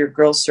onto your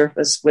grill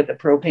surface with a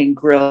propane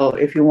grill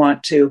if you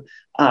want to.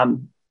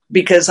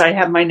 Because I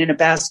have mine in a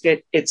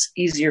basket, it's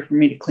easier for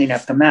me to clean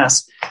up the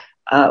mess.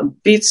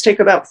 Beets take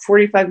about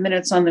 45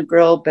 minutes on the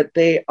grill, but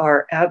they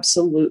are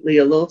absolutely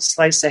a little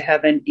slice of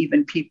heaven.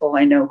 Even people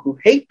I know who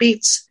hate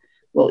beets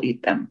will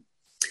eat them.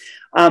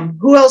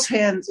 Who else,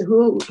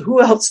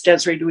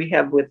 Desiree, do we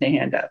have with the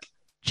hand up?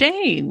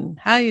 Jane,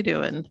 how you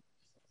doing?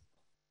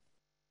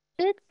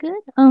 Good.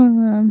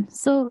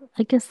 So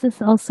I guess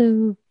this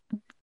also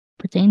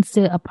pertains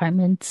to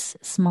apartments,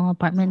 small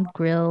apartment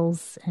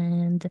grills,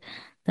 and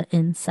the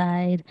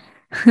inside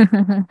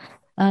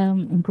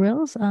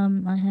grills.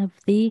 I have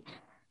the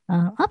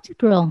Opti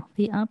grill.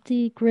 The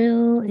Opti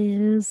grill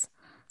is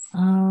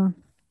kind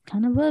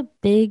of a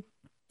big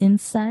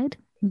inside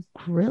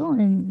grill,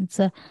 and it's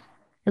a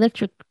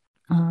electric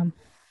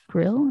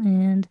grill,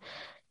 and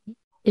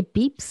it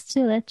beeps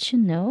to let you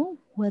know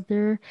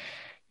whether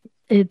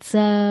it's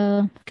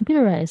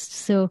computerized.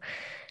 So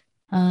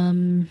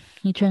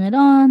you turn it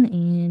on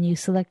and you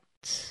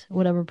select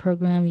whatever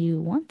program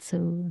you want. So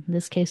in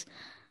this case,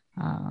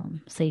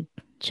 say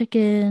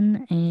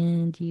chicken,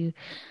 and you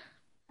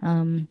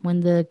when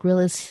the grill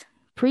is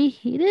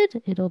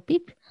preheated, it'll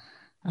beep.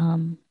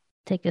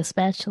 Take a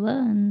spatula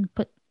and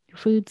put your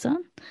foods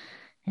on,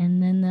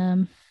 and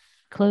then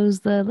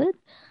close the lid,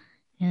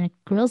 and it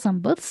grills on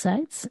both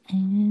sides,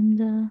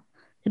 and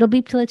it'll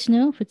beep to let you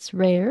know if it's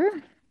rare,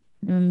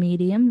 or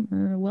medium,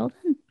 or well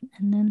done.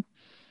 And then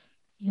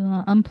you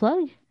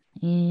unplug,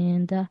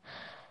 and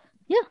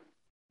yeah,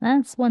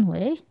 that's one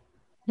way.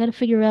 Got to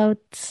figure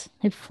out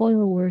if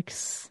foil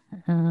works.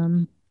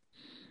 I'm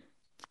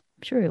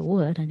sure it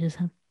would. I just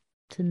have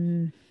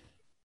to.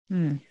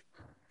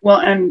 Well,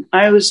 and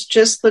I was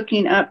just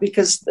looking up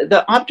because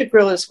the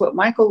OptiGrill is what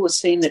Michael was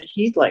saying that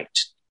he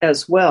liked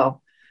as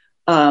well.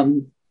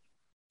 And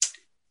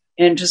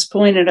just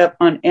pulling it up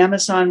on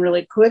Amazon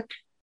really quick.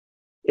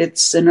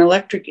 It's an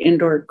electric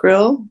indoor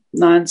grill,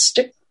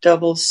 non-stick,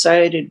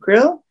 double-sided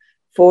grill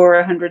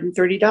for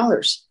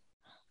 $130.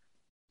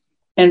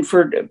 And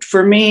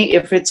for me,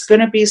 if it's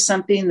going to be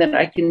something that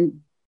I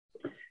can,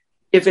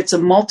 if it's a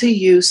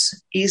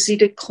multi-use, easy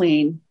to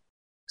clean,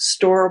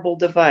 storable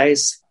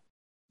device,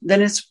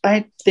 then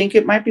I think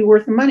it might be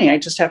worth the money. I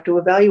just have to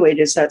evaluate,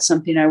 is that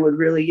something I would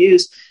really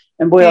use?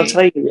 And boy, I'll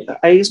tell you,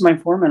 I use my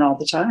Foreman all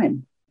the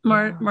time.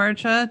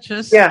 Marja,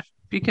 just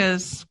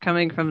because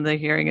coming from the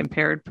hearing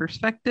impaired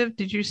perspective,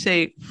 did you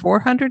say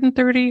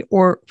 430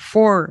 or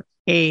for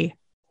a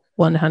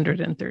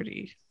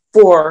 130?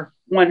 For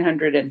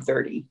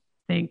 130.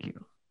 Thank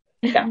you.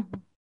 Yeah.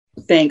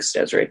 Thanks,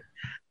 Desiree.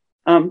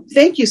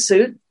 Thank you,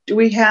 Sue. Do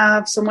we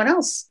have someone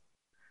else?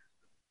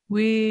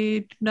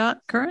 We do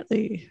not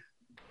currently.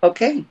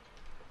 Okay.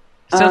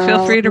 So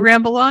feel free to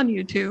ramble on,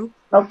 you two.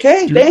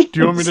 Okay, do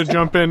you want me to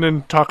jump in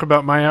and talk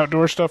about my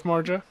outdoor stuff,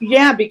 Marja?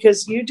 Yeah,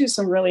 because you do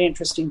some really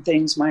interesting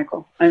things,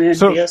 Michael. I'm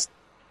envious.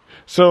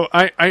 So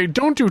I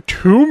don't do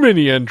too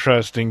many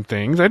interesting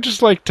things. I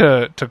just like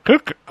to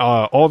cook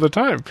all the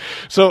time.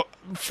 So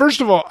first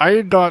of all,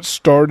 I got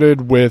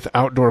started with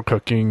outdoor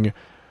cooking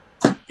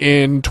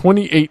in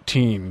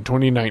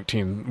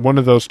 2019, one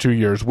of those 2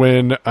 years,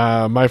 when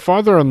my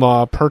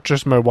father-in-law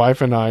purchased my wife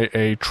and I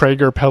a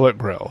Traeger pellet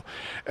grill.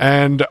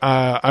 And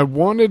I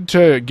wanted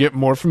to get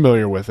more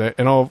familiar with it,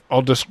 and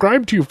I'll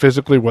describe to you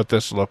physically what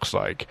this looks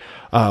like.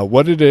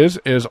 What it is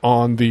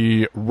on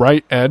the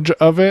right edge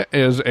of it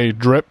is a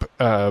drip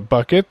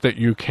bucket that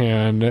you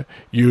can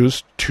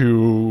use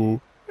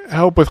to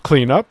help with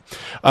cleanup,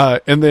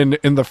 and then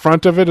in the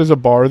front of it is a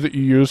bar that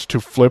you use to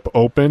flip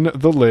open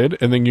the lid,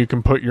 and then you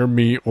can put your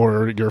meat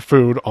or your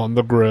food on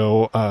the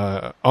grill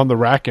on the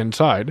rack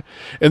inside.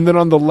 And then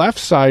on the left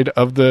side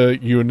of the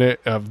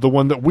unit, of the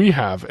one that we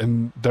have,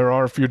 and there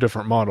are a few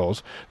different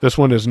models, this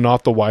one is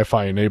not the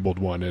Wi-Fi enabled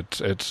one.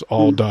 It's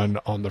all done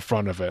on the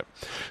front of it.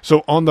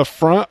 So on the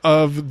front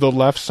of the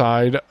left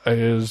side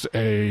is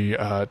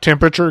a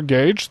temperature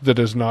gauge that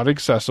is not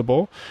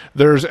accessible.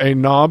 There's a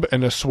knob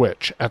and a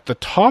switch. At the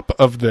top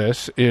of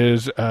this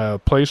is a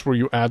place where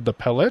you add the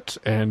pellets,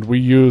 and we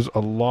use a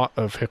lot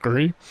of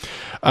hickory.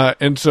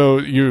 And so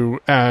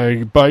you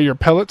buy your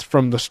pellets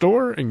from the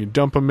store, and you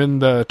dump them in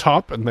the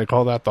top, and they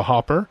call that the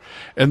hopper.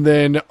 And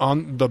then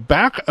on the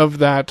back of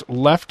that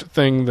left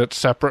thing that's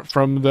separate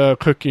from the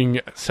cooking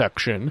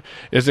section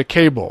is a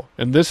cable.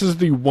 And this is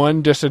the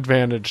one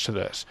disadvantage to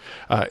this.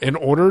 In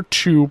order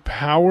to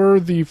power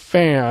the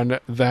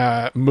fan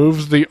that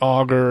moves the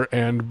auger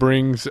and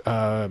brings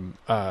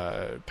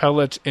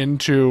pellets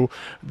into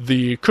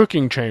the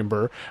cooking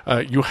chamber,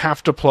 you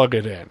have to plug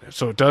it in.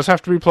 So it does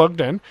have to be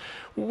plugged in,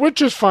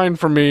 which is fine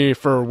for me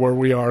for where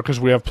we are, because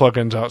we have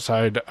plug-ins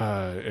outside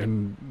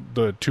in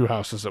the 2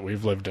 houses that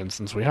we've lived in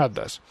since we had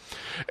this.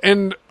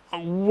 And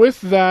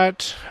with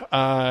that,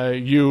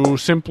 you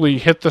simply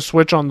hit the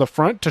switch on the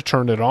front to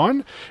turn it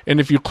on, and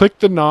if you click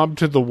the knob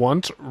to the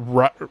once,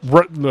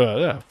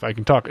 if I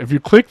can talk, if you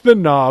click the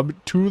knob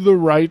to the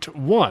right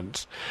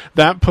once,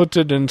 that puts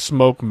it in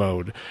smoke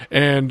mode,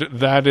 and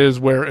that is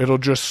where it'll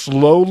just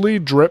slowly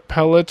drip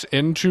pellets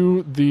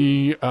into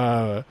the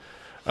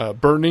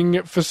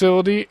burning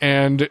facility,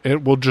 and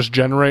it will just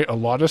generate a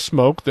lot of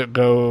smoke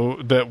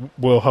that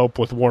will help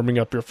with warming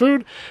up your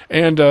food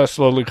and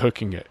slowly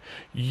cooking it.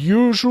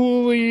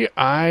 Usually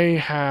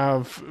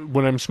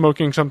when I'm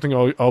smoking something,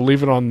 I'll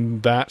leave it on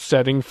that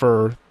setting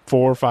for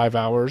 4 or 5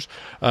 hours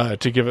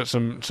to give it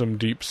some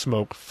deep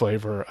smoke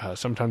flavor.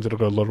 Sometimes it'll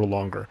go a little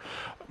longer.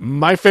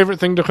 My favorite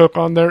thing to cook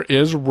on there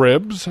is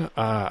ribs.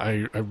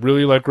 I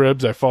really like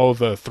ribs. I follow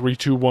the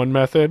 3-2-1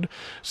 method.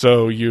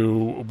 So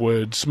you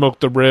would smoke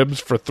the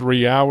ribs for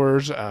 3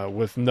 hours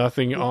with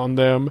nothing on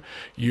them.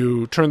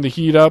 You turn the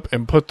heat up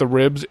and put the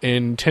ribs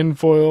in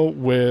tinfoil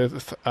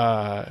with,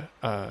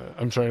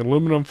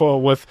 aluminum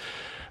foil with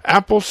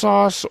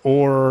applesauce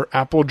or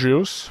apple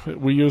juice.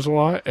 We use a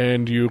lot,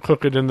 and you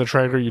cook it in the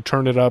Traeger. You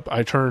turn it up.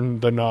 I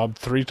turn the knob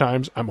 3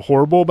 times. I'm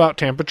horrible about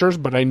temperatures,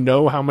 but I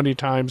know how many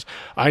times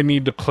I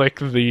need to click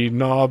the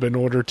knob in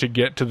order to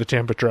get to the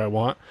temperature I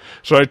want.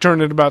 So I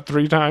turn it about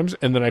 3 times,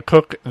 and then I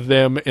cook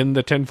them in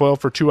the tinfoil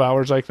for 2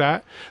 hours like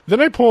that.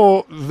 Then I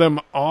pull them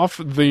off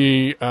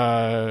the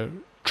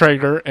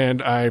Traeger,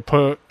 and I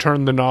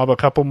turn the knob a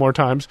couple more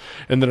times,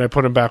 and then I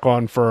put them back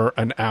on for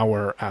an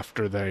hour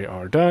after they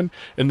are done.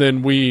 And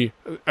then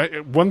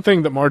one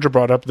thing that Marja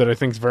brought up that I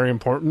think is very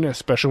important,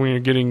 especially when you're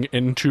getting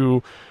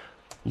into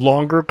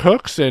longer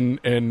cooks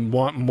and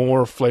want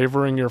more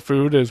flavor in your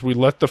food is we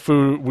let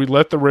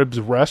the ribs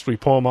rest. We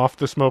pull them off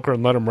the smoker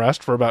and let them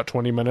rest for about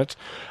 20 minutes.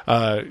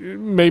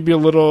 Maybe a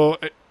little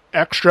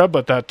extra,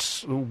 but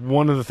that's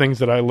one of the things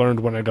that I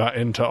learned when I got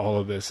into all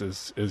of this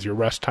is your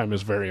rest time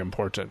is very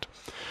important.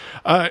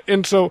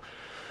 And so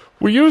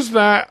we use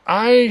that.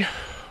 I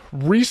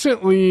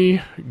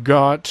recently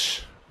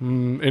got,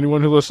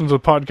 anyone who listens to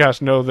the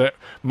podcast know that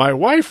my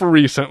wife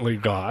recently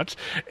got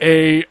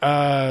it's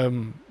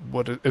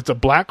a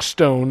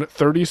Blackstone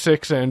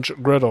 36-inch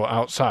griddle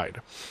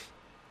outside.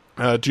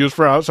 To use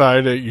for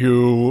outside,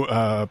 you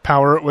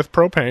power it with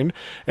propane,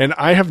 and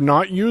I have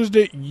not used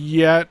it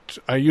yet.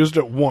 I used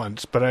it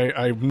once, but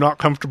I'm not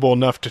comfortable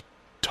enough to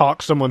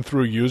talk someone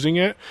through using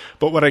it.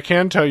 But what I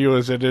can tell you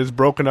is it is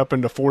broken up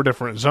into 4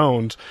 different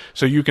zones,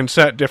 so you can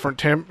set different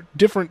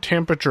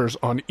temperatures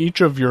on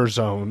each of your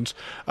zones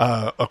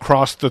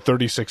across the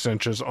 36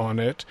 inches on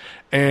it,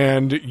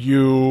 and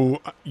you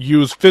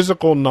use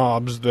physical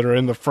knobs that are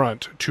in the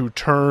front to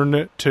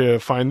turn to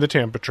find the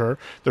temperature.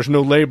 There's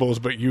no labels,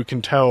 but you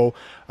can tell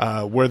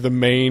where the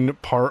main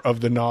part of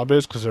the knob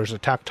is because there's a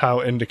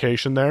tactile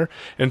indication there.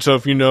 And so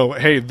if you know,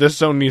 hey, this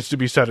zone needs to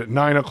be set at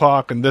 9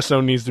 o'clock and this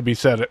zone needs to be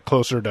set at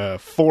closer to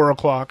 4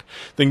 o'clock,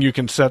 then you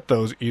can set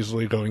those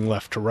easily going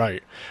left to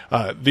right.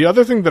 The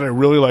other thing that I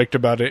really liked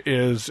about it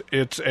is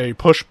it's a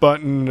push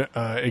button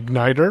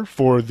igniter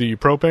for the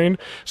propane.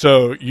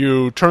 So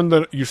you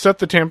set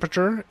the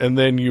temperature and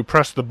then you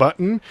press the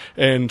button,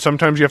 and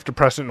sometimes you have to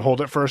press it and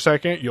hold it for a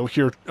second. You'll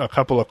hear a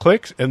couple of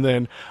clicks, and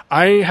then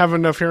I have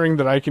enough hearing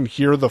that I can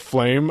hear the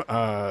flame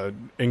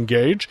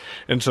engage,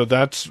 and so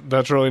that's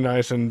really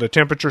nice. And the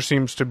temperature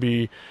seems to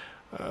be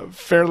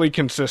fairly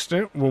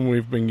consistent when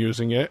we've been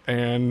using it.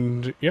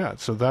 And yeah,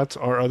 so that's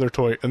our other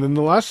toy. And then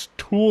the last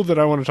tool that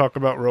I want to talk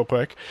about real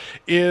quick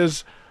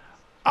is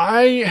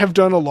I have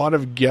done a lot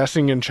of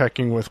guessing and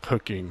checking with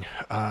cooking.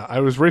 I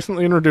was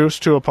recently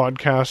introduced to a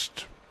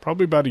podcast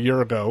probably about a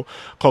year ago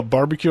called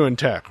Barbecue and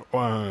Tech.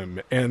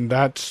 And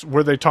that's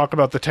where they talk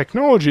about the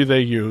technology they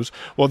use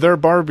while they're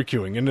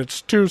barbecuing. And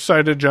it's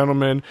 2-sided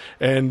gentlemen.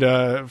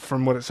 And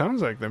from what it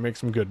sounds like, they make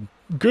some good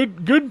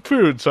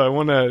food, so I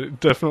want to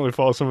definitely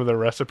follow some of their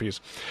recipes.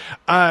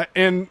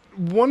 And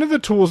one of the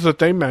tools that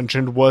they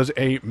mentioned was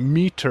a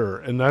meter,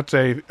 and that's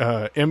a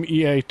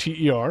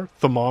MEATER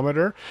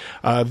thermometer.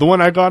 The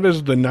one I got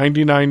is the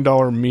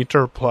 $99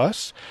 Meter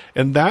Plus,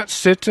 and that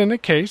sits in a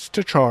case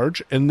to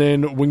charge, and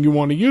then when you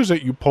want to use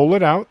it, you pull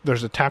it out.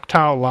 There's a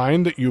tactile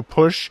line that you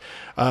push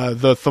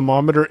the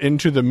thermometer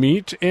into the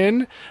meat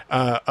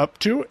up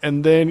to,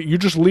 and then you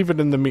just leave it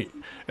in the meat.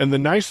 And the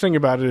nice thing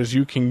about it is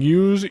you can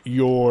use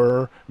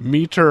your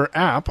meter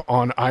app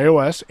on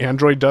iOS.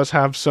 Android does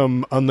have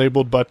some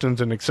unlabeled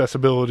buttons and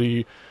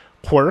accessibility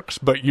quirks,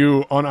 but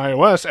on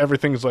iOS,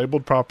 everything's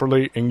labeled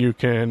properly, and you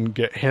can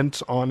get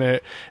hints on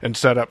it and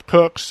set up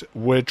cooks,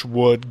 which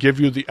would give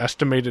you the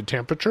estimated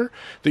temperature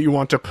that you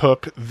want to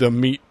cook the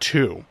meat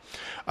to.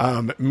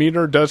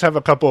 Meter does have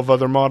a couple of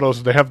other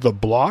models. They have the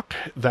block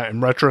that in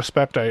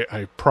retrospect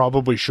I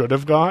probably should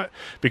have got,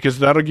 because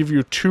that'll give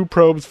you 2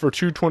 probes for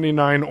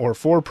 $229 or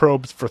 4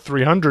 probes for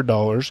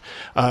 $300.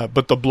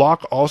 But the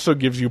block also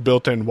gives you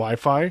built-in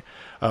Wi-Fi.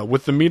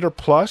 With the Meter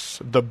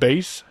Plus, the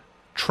base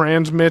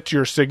transmits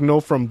your signal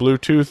from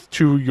Bluetooth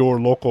to your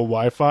local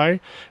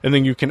Wi-Fi, and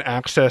then you can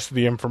access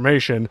the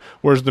information,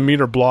 whereas the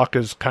Meter Block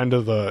is kind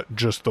of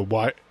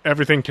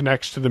everything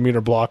connects to the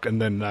Meter Block,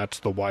 and then that's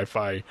the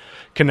Wi-Fi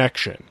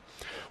connection.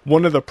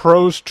 One of the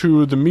pros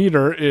to the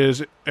meter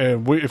is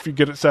if you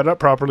get it set up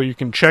properly, you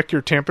can check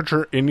your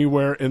temperature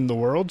anywhere in the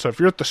world. So if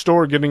you're at the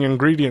store getting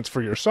ingredients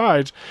for your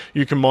sides,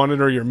 you can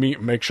monitor your meat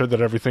and make sure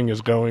that everything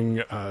is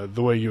going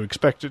the way you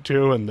expect it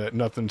to, and that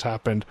nothing's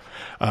happened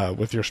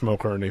with your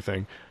smoke or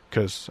anything,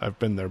 because I've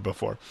been there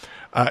before.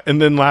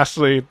 And then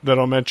lastly that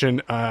I'll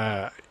mention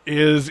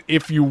is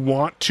if you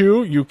want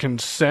to, you can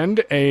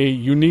send a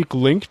unique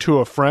link to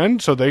a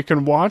friend so they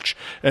can watch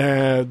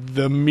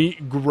the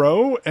meat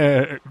grow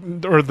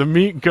or the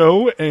meat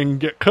go and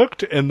get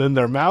cooked, and then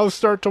their mouths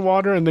start to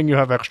water, and then you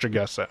have extra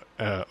guests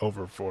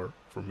over for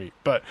meat.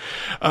 But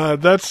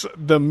that's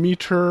the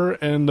meter,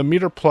 and the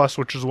Meter Plus,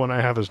 which is one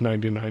I have, is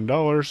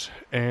 $99,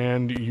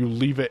 and you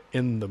leave it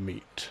in the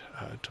meat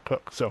to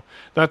cook. So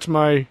that's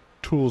my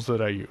tools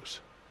that I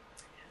use.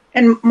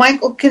 And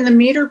Michael, can the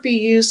meter be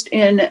used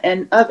in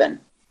an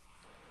oven?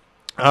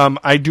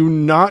 I do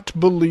not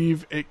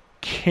believe it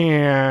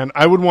can.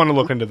 I would want to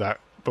look into that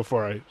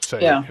before I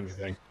say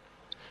anything,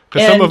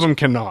 because some of them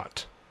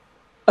cannot.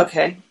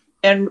 Okay.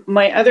 And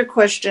my other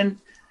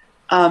question,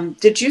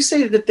 did you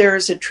say that there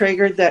is a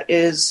Traeger that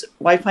is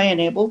Wi-Fi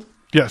enabled?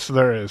 Yes,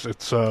 there is.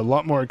 It's a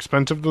lot more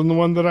expensive than the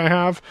one that I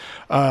have,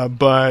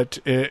 but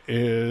it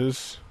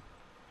is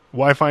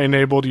Wi-Fi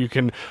enabled. You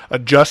can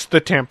adjust the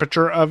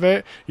temperature of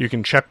it. You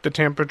can check the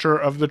temperature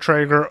of the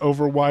Traeger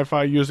over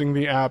Wi-Fi using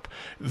the app.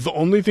 The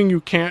only thing you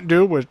can't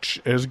do,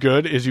 which is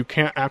good, is you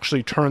can't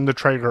actually turn the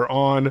Traeger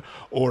on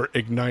or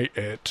ignite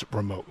it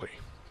remotely.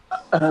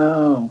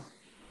 Oh.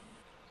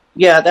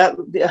 Yeah,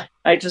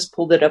 I just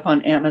pulled it up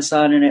on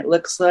Amazon, and it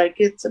looks like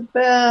it's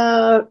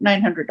about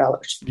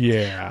 $900.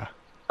 Yeah.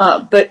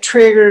 But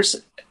Traeger's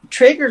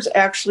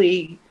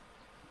actually,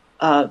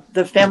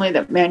 the family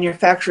that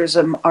manufactures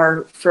them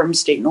are from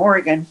State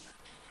Oregon.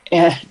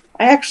 And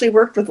I actually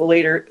worked with a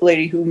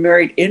lady who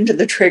married into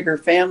the Traeger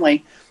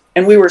family.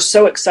 And we were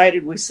so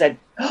excited. We said,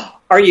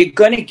 "Are you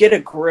going to get a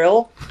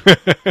grill?"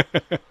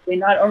 They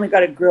not only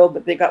got a grill,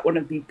 but they got one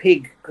of the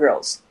pig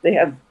grills. They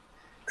have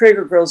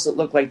Traeger grills that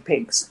look like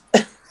pigs.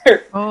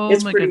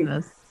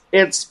 Goodness.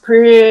 It's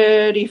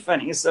pretty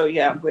funny. So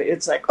yeah,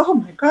 it's like, oh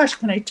my gosh,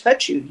 can I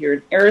touch you? You're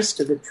an heiress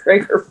to the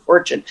Traeger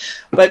fortune.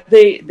 But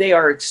they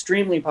are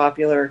extremely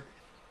popular.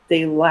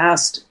 They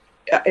last.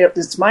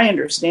 It's my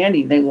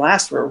understanding they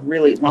last for a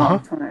really long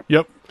time.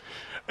 Yep.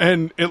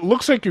 And it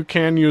looks like you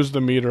can use the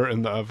meter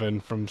in the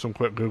oven from some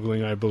quick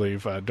Googling, I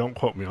believe. Don't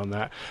quote me on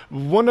that.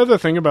 One other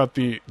thing about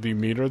the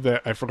meter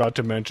that I forgot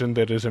to mention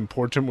that is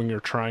important when you're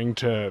trying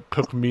to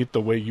cook meat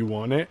the way you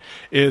want it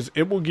is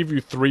it will give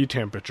you 3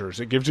 temperatures.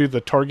 It gives you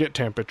the target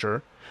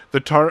temperature,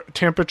 the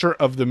temperature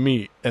of the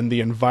meat, and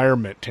the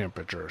environment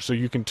temperature. So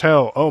you can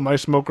tell, oh, my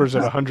smoker's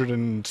at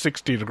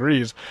 160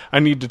 degrees. I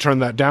need to turn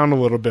that down a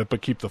little bit,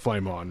 but keep the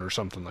flame on or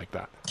something like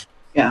that.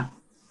 Yeah.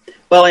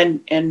 Well,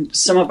 and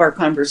some of our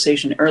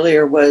conversation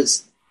earlier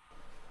was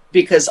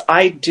because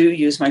I do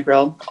use my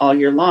grill all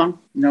year long,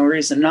 no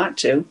reason not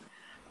to.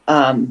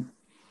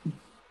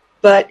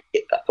 But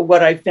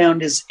what I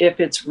found is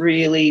if it's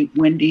really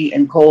windy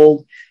and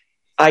cold,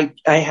 I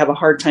have a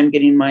hard time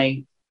getting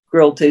my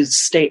grill to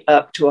stay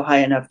up to a high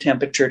enough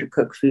temperature to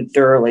cook food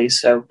thoroughly.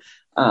 So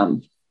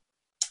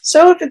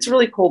if it's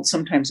really cold,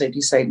 sometimes I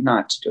decide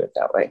not to do it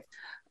that way.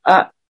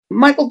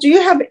 Michael, do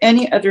you have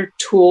any other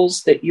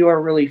tools that you are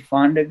really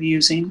fond of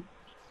using?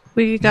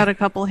 We got a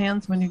couple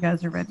hands when you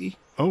guys are ready.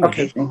 Oh,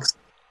 okay, thanks.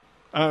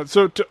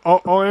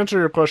 I'll answer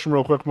your question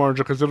real quick, Marja,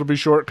 because it'll be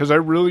short, because I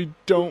really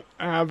don't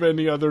have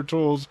any other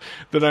tools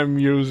that I'm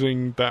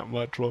using that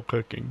much while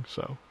cooking.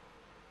 So,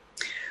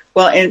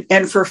 well,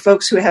 and for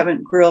folks who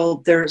haven't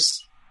grilled,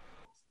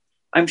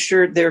 I'm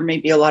sure there may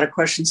be a lot of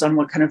questions on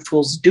what kind of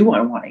tools do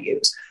I want to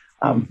use,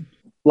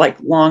 like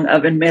long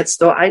oven mitts,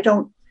 though I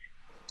don't.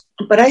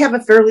 But I have a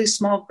fairly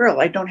small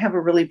grill. I don't have a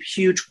really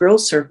huge grill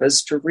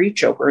surface to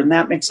reach over, and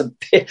I think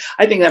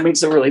that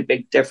makes a really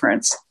big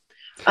difference.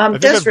 I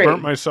think Desiree, I've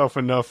burnt myself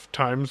enough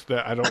times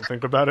that I don't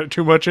think about it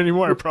too much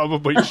anymore. I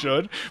probably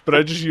should, but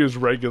I just use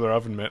regular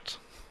oven mitts.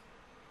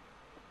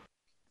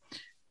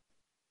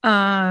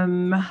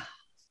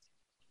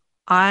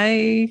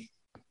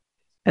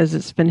 As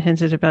it's been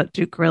hinted about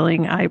Duke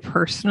grilling, I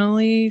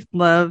personally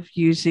love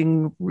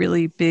using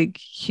really big,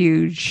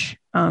 huge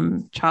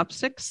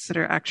chopsticks that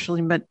are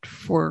actually meant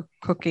for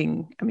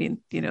cooking. I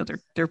mean,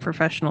 they're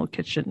professional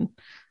kitchen.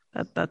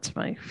 That's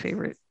my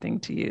favorite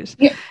thing to use.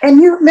 Yeah, and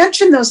you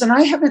mentioned those, and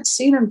I haven't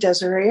seen them,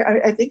 Desiree.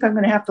 I think I'm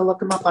going to have to look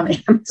them up on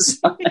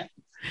Amazon. Yeah,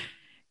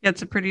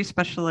 it's a pretty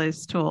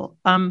specialized tool.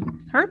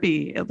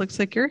 Herbie, it looks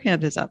like your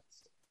hand is up.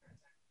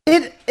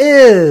 It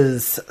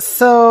is.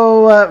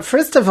 So,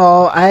 first of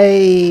all,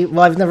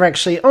 I've never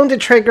actually owned a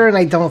Traeger, and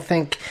I don't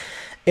think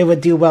it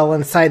would do well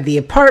inside the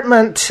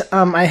apartment.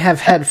 I have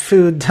had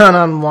food done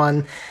on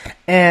one,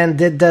 and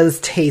it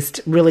does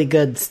taste really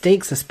good,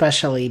 steaks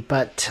especially,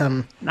 but...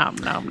 nom,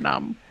 nom,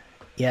 nom.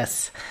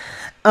 Yes.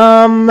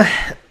 The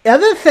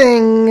other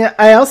thing,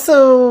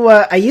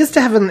 I used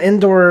to have an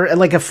indoor,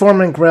 like a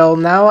Foreman grill.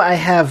 Now I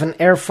have an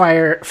air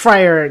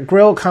fryer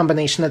grill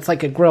combination that's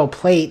like a grill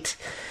plate.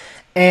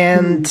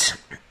 And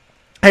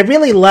I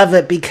really love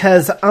it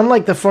because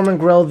unlike the Foreman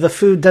grill, the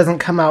food doesn't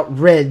come out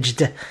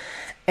ridged.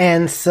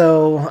 And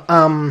so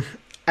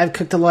I've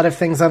cooked a lot of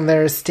things on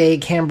there,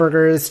 steak,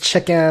 hamburgers,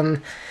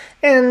 chicken.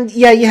 And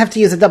yeah, you have to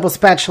use a double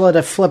spatula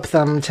to flip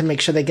them to make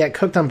sure they get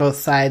cooked on both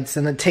sides.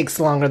 And it takes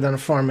longer than a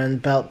Foreman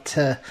belt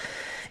to,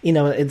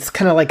 it's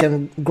kind of like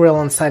a grill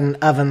inside an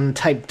oven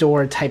type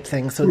door type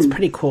thing. So it's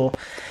pretty cool.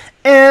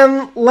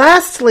 And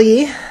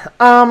lastly,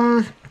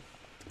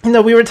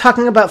 we were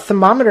talking about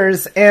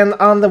thermometers, and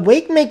on the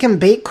Wake, Make, and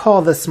Bake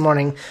call this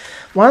morning,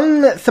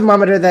 one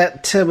thermometer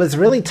that was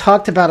really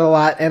talked about a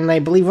lot, and I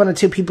believe 1 or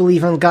 2 people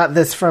even got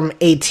this from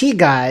AT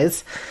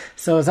Guys,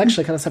 so I was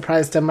actually kind of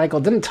surprised that Michael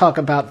didn't talk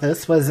about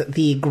this, was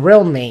the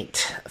GrillMate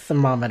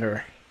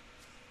thermometer.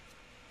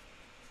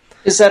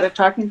 Is that a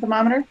talking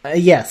thermometer?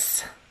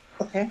 Yes.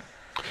 Okay.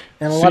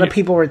 And a lot of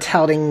people were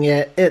touting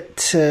it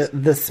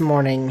this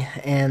morning,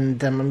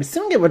 and I'm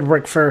assuming it would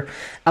work for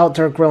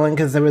outdoor grilling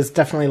because there was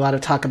definitely a lot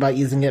of talk about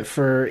using it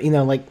for,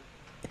 like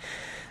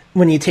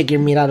when you take your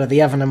meat out of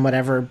the oven and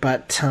whatever.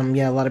 But a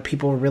lot of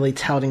people were really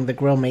touting the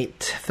GrillMate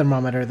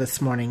thermometer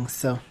this morning.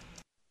 So,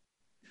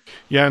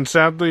 yeah, and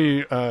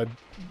sadly,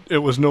 it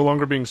was no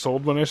longer being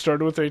sold when I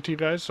started with AT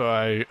Guys, so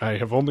I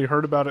have only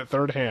heard about it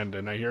third hand,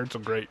 and I hear it's a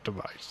great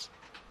device.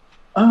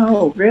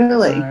 Oh,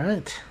 really? All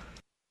right.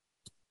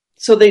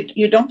 So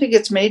you don't think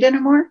it's made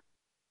anymore?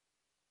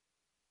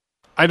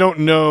 I don't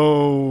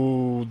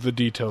know the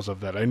details of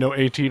that. I know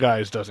AT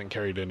Guys doesn't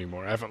carry it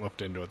anymore. I haven't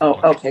looked into it. Oh,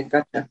 okay.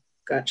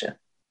 Gotcha.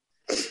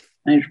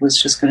 I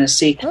was just going to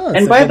see. Oh,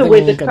 and so by the way,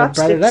 the brought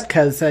it up chopsticks.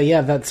 because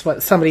that's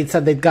what somebody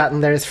said they'd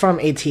gotten theirs from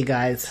AT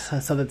Guys.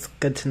 So that's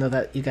good to know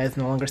that you guys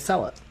no longer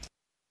sell it.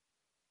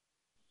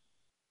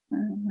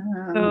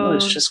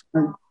 It's just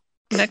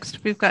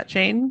next we've got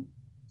Jane.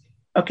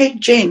 Okay,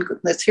 Jane,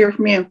 let's hear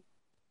from you.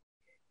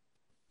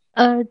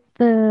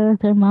 The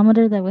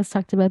thermometer that was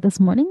talked about this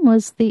morning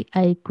was the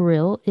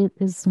iGrill. It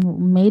is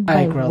made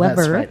by iGrill, Weber.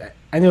 that's right.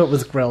 I knew it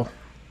was Grill.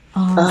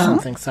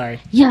 Something,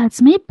 sorry. Yeah,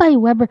 it's made by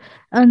Weber.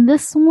 On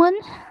this one,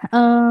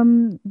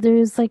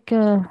 there's like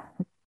a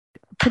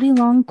pretty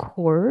long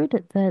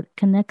cord that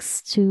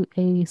connects to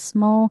a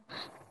small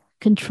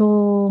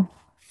control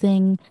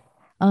thing.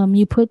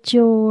 You put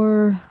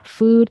your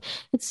food.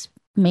 It's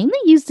mainly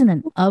used in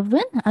an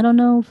oven. I don't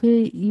know if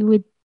you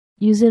would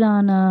use it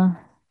on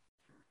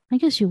I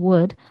guess you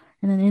would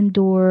in an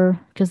indoor,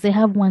 because they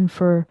have one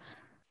for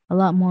a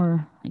lot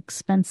more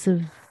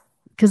expensive.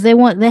 Because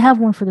they have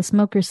one for the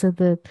smoker, so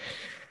the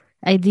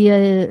idea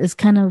is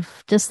kind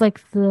of just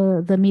like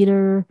the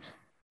meter.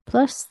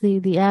 Plus,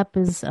 the app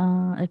is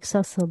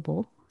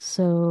accessible.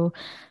 So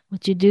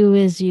what you do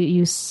is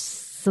you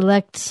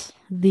select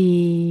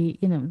the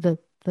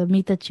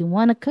meat that you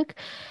want to cook.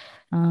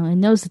 It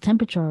knows the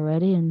temperature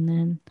already, and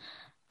then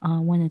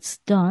when it's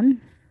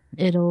done,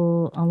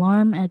 it'll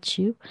alarm at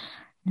you.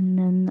 And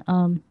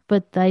then,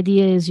 but the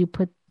idea is you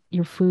put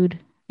your food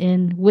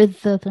in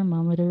with the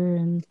thermometer,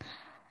 and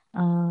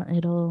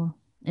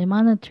it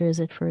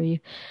monitors it for you.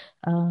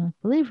 I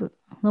believe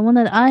the one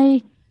that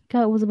I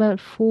got was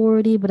about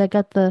 40, but I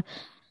got the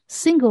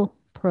single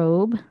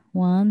probe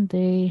one.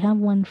 They have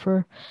one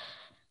for,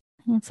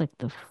 I think it's like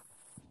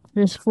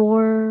there's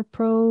 4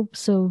 probes.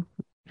 So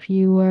if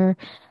you are a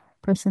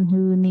person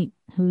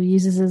who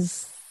uses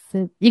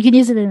it, you can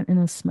use it in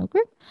a smoker.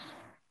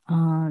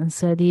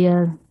 So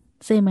the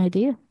same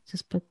idea.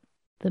 Just put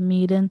the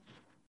meat in,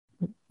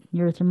 with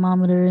your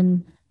thermometer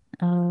in,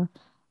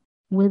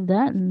 with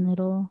that,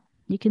 and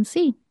you can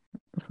see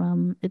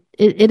from it.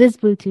 It is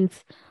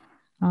Bluetooth,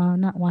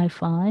 not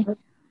Wi-Fi.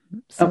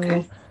 So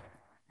Okay.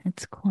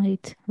 it's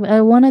quite.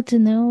 I wanted to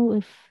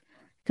know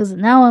because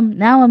now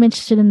I'm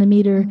interested in the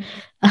meter.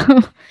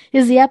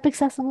 Is the app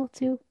accessible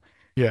too?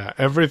 Yeah,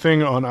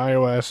 everything on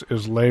iOS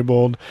is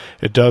labeled.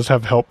 It does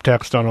have help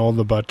text on all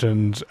the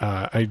buttons.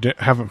 I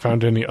haven't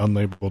found any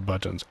unlabeled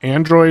buttons.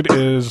 Android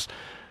is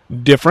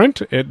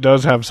different. It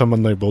does have some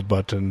unlabeled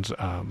buttons,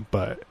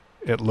 but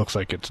it looks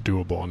like it's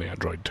doable on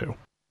Android too.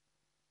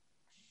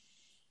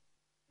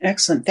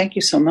 Excellent. Thank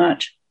you so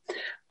much.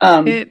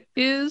 It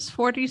is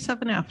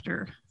 47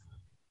 after.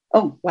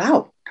 Oh,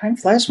 wow. Time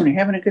flies when you're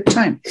having a good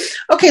time.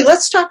 Okay,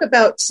 let's talk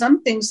about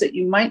some things that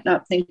you might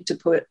not think to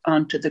put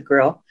onto the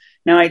grill.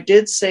 Now, I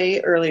did say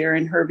earlier,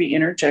 and Herbie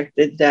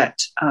interjected,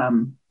 that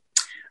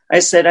I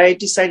said I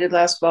decided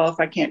last fall if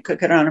I can't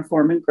cook it on a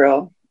Foreman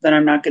grill, then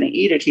I'm not going to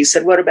eat it. He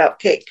said, what about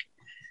cake?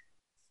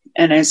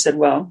 And I said,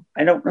 well,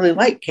 I don't really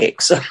like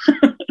cake. So,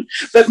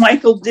 but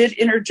Michael did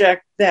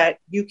interject that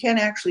you can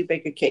actually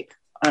bake a cake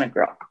on a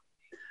grill,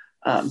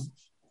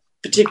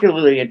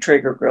 particularly a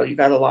Traeger grill. You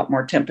got a lot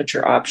more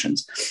temperature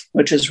options,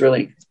 which is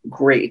really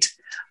great.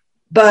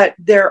 But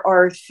there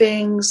are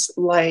things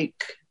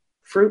like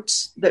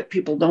fruits that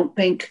people don't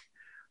think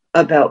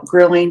about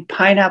grilling.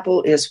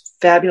 Pineapple is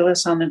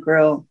fabulous on the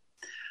grill.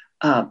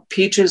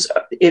 Peaches,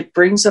 it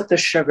brings up the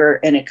sugar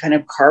and it kind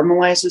of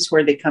caramelizes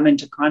where they come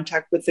into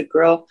contact with the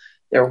grill.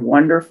 They're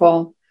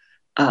wonderful.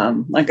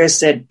 Like I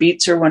said,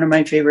 beets are one of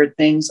my favorite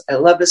things. I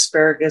love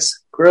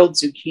asparagus, grilled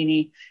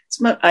zucchini.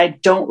 I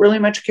don't really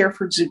much care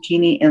for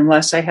zucchini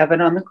unless I have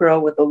it on the grill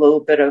with a little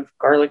bit of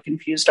garlic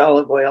infused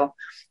olive oil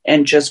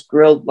and just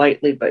grilled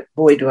lightly. But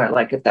boy, do I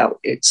like it that way.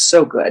 It's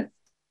so good.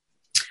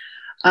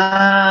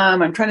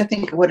 I'm trying to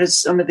think what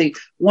is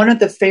one of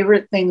the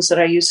favorite things that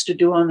I used to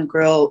do on the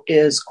grill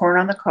is corn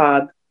on the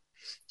cob.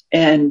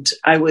 And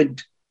I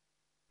would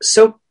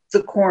soak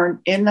the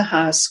corn in the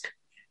husk,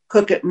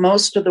 cook it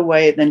most of the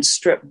way, then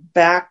strip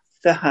back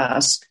the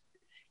husk.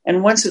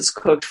 And once it's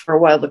cooked for a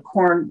while, the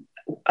corn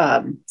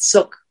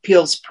silk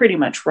peels pretty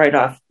much right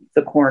off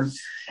the corn.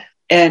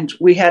 And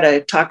we had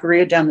a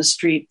taqueria down the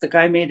street. The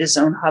guy made his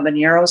own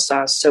habanero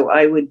sauce. So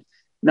I would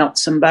melt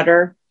some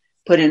butter,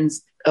 put in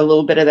a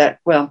little bit of that,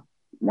 well,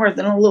 more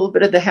than a little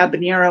bit of the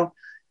habanero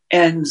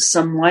and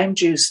some lime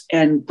juice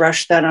and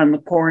brush that on the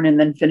corn and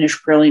then finish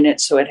grilling it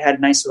so it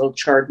had nice little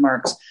charred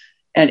marks.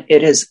 And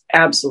it is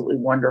absolutely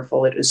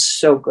wonderful. It is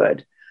so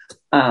good.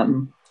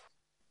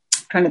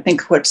 Trying to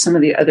think what some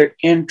of the other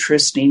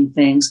interesting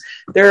things.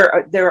 There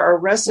are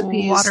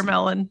recipes.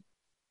 Watermelon.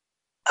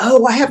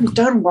 Oh, I haven't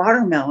done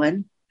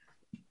watermelon.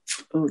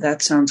 Oh,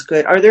 that sounds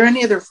good. Are there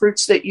any other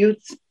fruits that you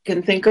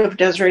can think of,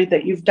 Desiree,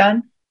 that you've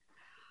done?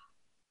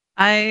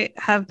 I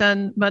have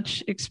done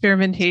much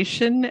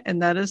experimentation,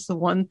 and that is the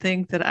one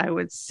thing that I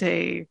would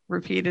say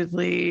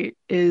repeatedly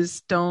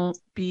is don't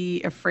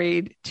be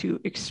afraid to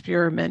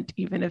experiment,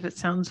 even if it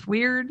sounds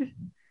weird.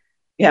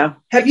 Yeah.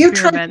 Have you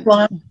tried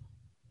plums?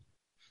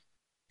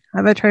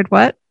 Have I tried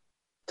what?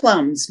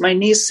 Plums. My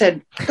niece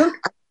said, I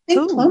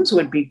think plums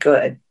would be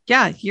good.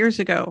 Yeah, years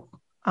ago.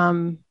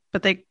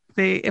 But they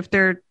if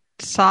they're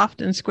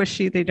soft and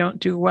squishy, they don't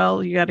do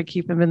well. You got to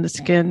keep them in the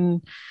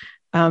skin.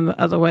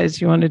 Otherwise,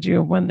 you want to do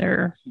them when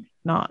they're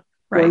not.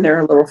 Right. When they're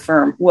a little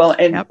firm. Well,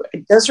 and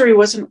Desiree,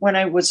 wasn't when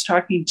I was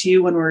talking to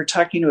you when we were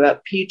talking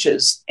about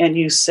peaches, and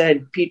you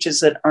said peaches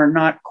that are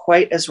not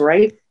quite as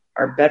ripe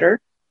are better,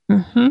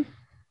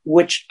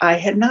 which I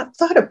had not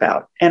thought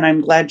about. And I'm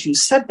glad you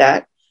said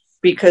that,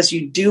 because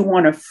you do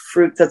want a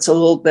fruit that's a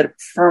little bit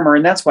firmer.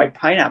 And that's why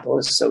pineapple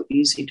is so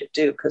easy to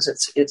do,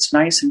 because it's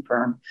nice and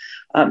firm.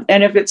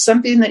 And if it's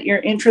something that you're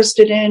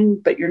interested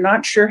in, but you're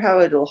not sure how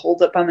it'll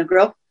hold up on the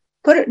grill,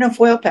 put it in a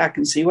foil pack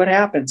and see what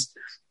happens.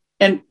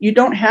 And you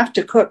don't have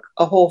to cook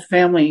a whole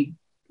family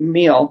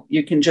meal.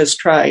 You can just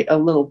try a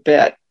little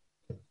bit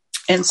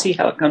and see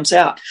how it comes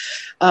out.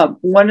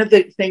 One of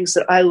the things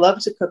that I love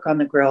to cook on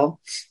the grill,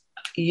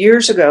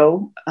 years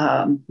ago,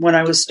 when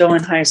I was still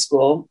in high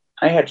school,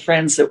 I had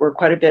friends that were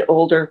quite a bit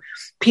older.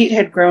 Pete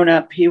had grown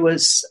up. He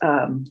was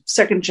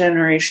second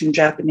generation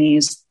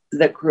Japanese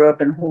that grew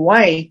up in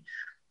Hawaii.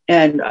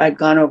 And I'd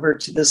gone over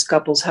to this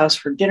couple's house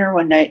for dinner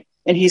one night.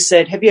 And he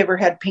said, "Have you ever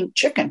had pink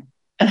chicken?"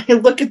 And I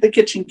look at the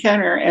kitchen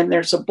counter, and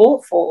there's a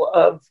bowl full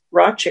of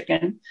raw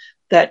chicken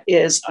that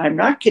is, I'm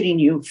not kidding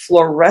you,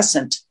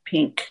 fluorescent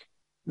pink,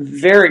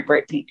 very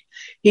bright pink.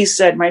 He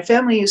said, "My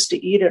family used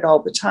to eat it all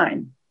the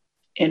time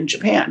in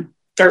Japan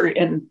or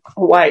in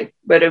Hawaii,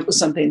 but it was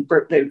something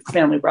the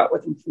family brought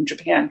with them from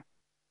Japan."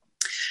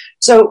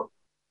 So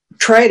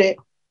tried it,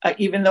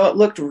 even though it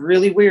looked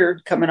really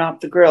weird coming off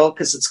the grill,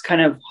 because it's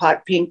kind of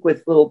hot pink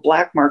with little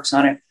black marks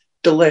on it.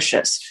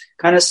 Delicious,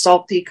 kind of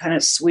salty, kind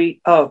of sweet.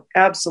 Oh,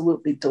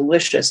 absolutely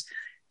delicious.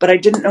 But I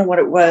didn't know what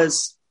it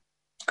was.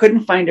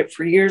 Couldn't find it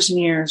for years and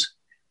years.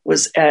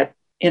 Was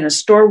in a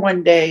store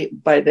one day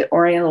by the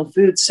Oriental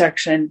food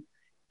section,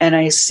 and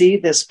I see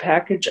this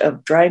package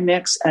of dry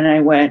mix, and I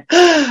went,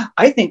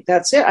 I think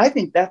that's it. I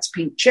think that's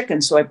pink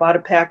chicken. So I bought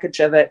a package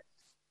of it.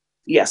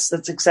 Yes,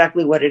 that's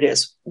exactly what it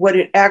is. What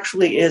it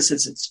actually is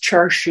it's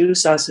char siu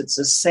sauce. It's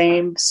the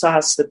same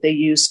sauce that they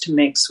use to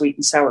make sweet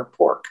and sour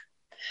pork.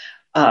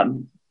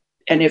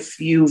 And if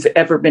you've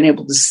ever been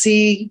able to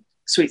see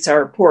sweet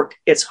sour pork,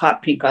 it's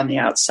hot pink on the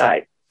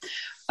outside.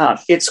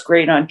 It's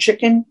great on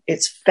chicken.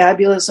 It's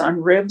fabulous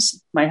on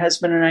ribs. My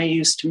husband and I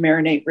used to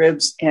marinate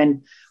ribs,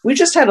 and we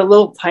just had a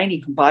little tiny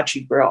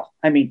hibachi grill.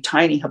 I mean,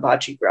 tiny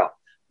hibachi grill.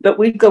 But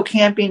we'd go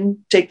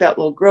camping, take that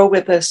little grill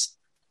with us,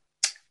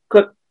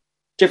 cook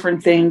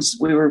different things.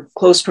 We were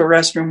close to a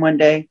restroom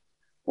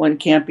one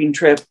camping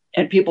trip,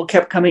 and people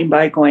kept coming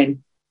by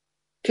going,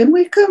 "Can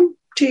we come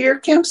to your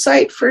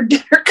campsite for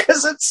dinner?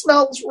 Because it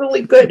smells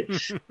really good."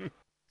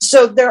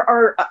 So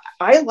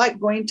I like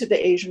going to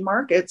the Asian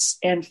markets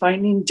and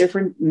finding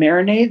different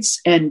marinades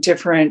and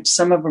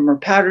some of them are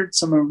powdered,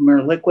 some of them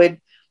are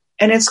liquid.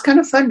 And it's kind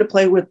of fun to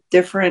play with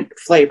different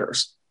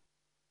flavors.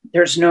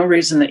 There's no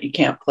reason that you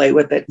can't play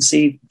with it and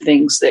see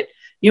things that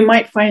you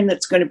might find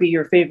that's going to be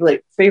your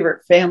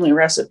favorite family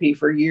recipe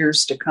for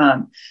years to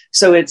come.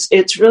 So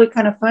it's really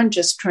kind of fun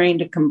just trying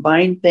to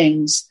combine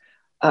things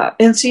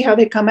and see how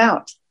they come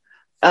out.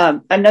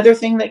 Another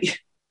thing that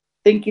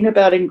thinking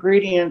about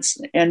ingredients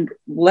and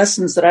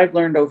lessons that I've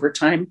learned over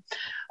time,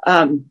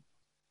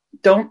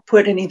 don't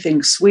put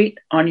anything sweet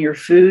on your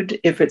food.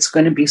 If it's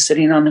going to be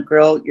sitting on the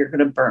grill, you're going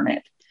to burn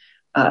it.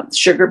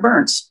 Sugar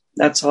burns.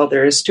 That's all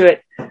there is to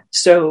it.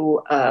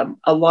 So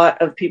a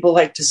lot of people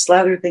like to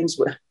slather things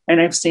with,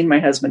 and I've seen my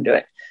husband do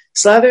it,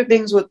 slather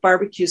things with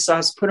barbecue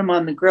sauce, put them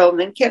on the grill, and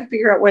then can't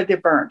figure out why they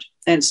burned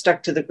and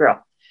stuck to the grill.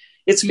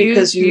 It's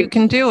because you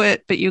can do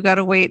it, but you got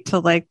to wait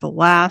till like the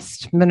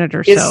last minute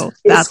or so.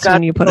 That's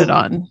when you put it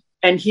on.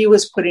 And he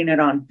was putting it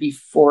on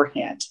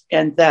beforehand,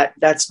 and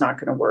that's not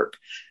going to work.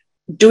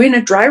 Doing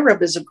a dry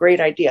rub is a great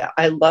idea.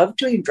 I love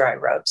doing dry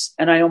rubs,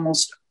 and I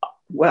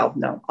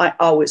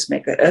always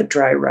make a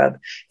dry rub.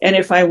 And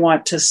if I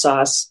want to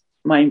sauce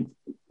my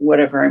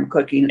whatever I'm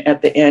cooking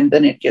at the end,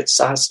 then it gets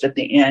sauced at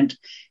the end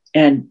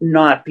and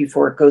not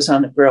before it goes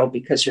on the grill,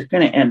 because you're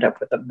going to end up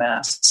with a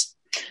mess.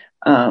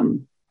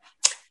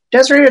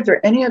 Desiree, are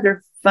there any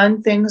other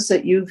fun things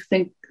that you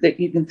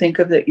can think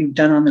of that you've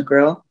done on the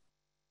grill?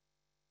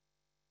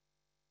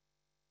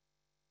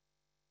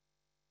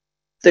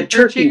 The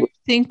turkey.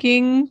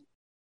 Thinking.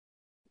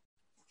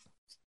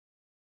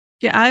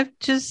 Yeah, I've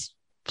just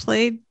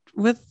played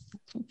with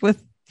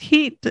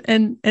heat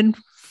and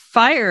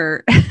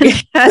fire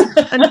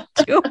and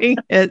doing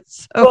it.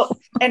 So. Well,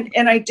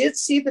 and I did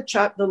see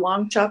the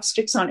long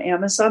chopsticks on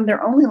Amazon.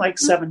 They're only like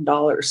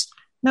 $7.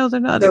 No,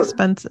 they're not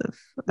expensive.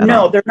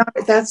 No, they're not.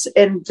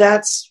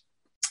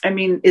 I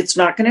mean, it's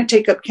not going to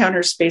take up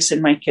counter space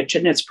in my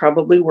kitchen. It's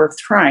probably worth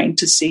trying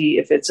to see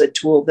if it's a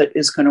tool that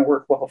is going to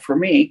work well for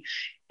me.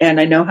 And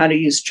I know how to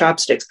use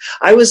chopsticks.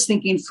 I was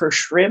thinking for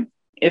shrimp,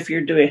 if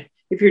you're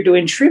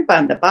doing shrimp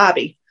on the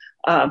bobby,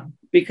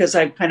 because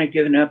I've kind of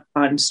given up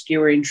on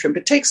skewering shrimp.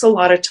 It takes a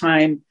lot of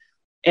time,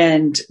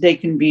 and they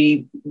can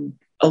be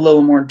a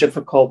little more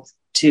difficult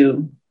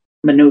to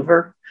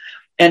maneuver.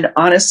 And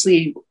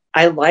honestly,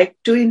 I like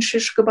doing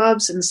shish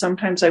kebabs, and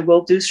sometimes I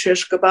will do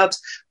shish kebabs,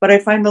 but I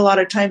find a lot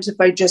of times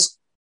if I just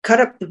cut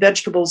up the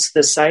vegetables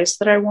the size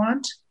that I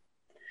want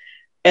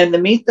and the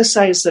meat the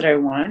size that I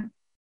want.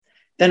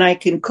 Then I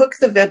can cook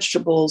the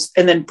vegetables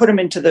and then put them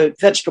into the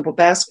vegetable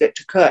basket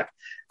to cook.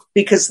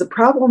 Because the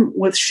problem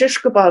with shish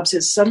kebabs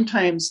is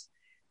sometimes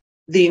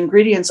the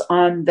ingredients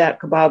on that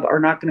kebab are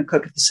not going to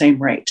cook at the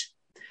same rate.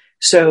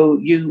 So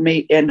you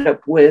may end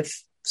up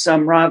with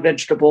some raw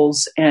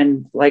vegetables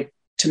and like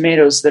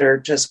tomatoes that are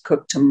just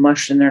cooked to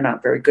mush and they're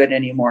not very good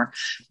anymore.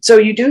 So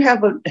you do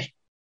have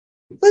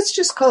let's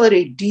just call it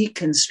a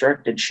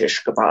deconstructed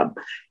shish kebab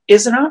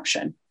is an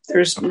option.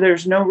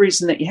 There's no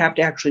reason that you have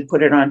to actually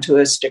put it onto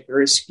a stick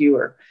or a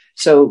skewer.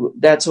 So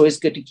that's always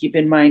good to keep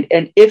in mind.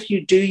 And if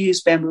you do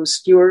use bamboo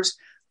skewers,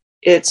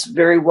 it's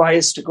very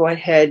wise to go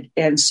ahead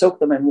and soak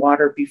them in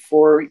water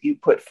before you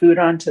put food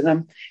onto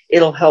them.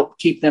 It'll help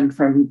keep them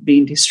from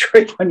being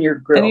destroyed on your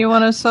grill. And you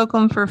want to soak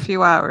them for a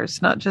few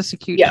hours, not just a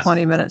cute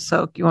 20-minute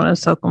soak. You want to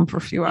soak them for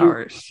a few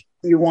hours.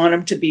 You want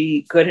them to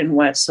be good and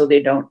wet so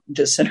they don't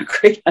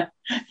disintegrate.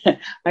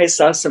 I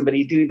saw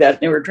somebody do that.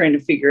 And they were trying to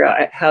figure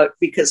out how,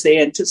 because they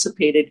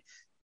anticipated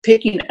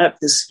picking up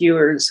the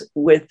skewers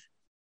with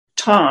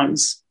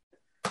tongs,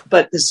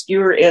 but the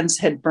skewer ends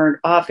had burnt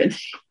off and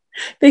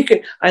they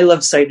could. I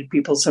love sighted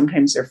people.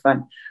 Sometimes they're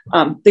fun.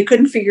 They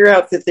couldn't figure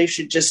out that they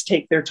should just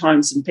take their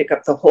tongs and pick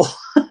up the whole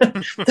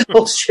the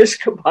whole shish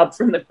kebab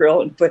from the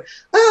grill and put.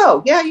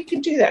 Oh yeah, you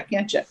can do that,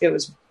 can't you?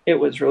 It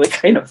was really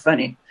kind of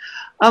funny.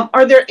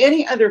 Are there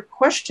any other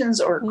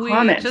questions or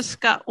comments? We just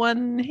got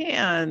one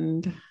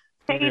hand.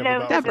 Hey,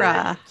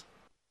 Deborah.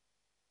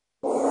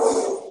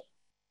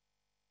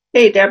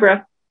 Hey,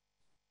 Deborah.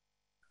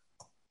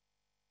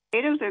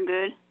 Potatoes are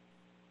good.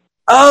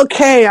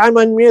 Okay, I'm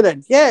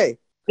unmuted. Yay.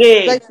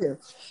 Yay. Thank you.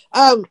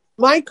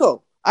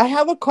 Michael, I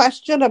have a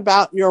question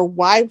about your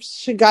wife.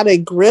 She got a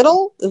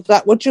griddle. Is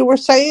that what you were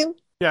saying?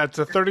 Yeah, it's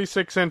a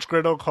 36-inch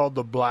griddle called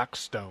the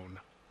Blackstone.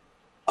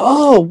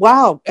 Oh,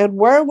 wow. And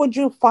where would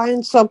you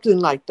find something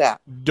like that?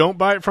 Don't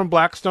buy it from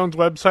Blackstone's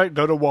website.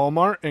 Go to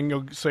Walmart and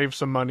you'll save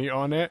some money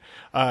on it.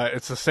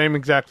 It's the same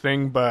exact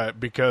thing, but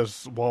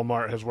because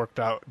Walmart has worked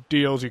out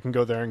deals, you can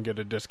go there and get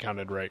a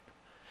discounted rate.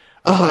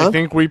 I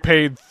think we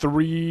paid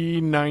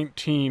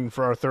 $319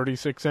 for our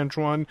 36-inch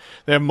one.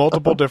 They have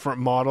multiple different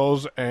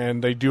models,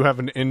 and they do have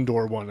an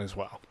indoor one as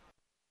well.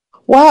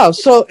 Wow,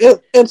 so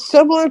it's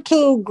similar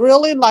to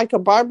grilling like a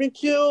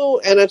barbecue,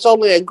 and it's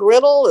only a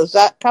griddle? Is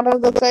that kind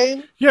of the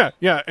thing? Yeah,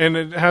 and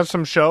it has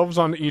some shelves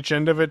on each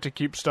end of it to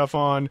keep stuff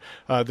on.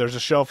 There's a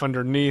shelf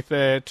underneath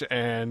it,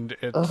 and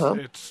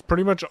it's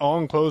pretty much all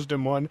enclosed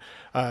in one.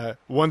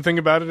 One thing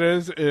about it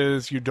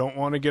is you don't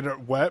want to get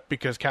it wet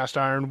because cast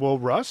iron will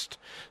rust,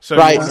 so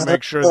you want to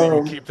make sure that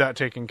you keep that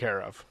taken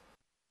care of.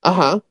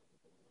 And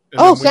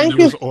thank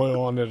you. Use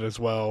oil on it as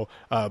well,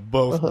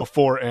 both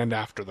before and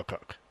after the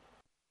cook.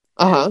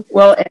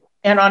 Well,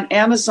 and on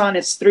Amazon,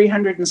 it's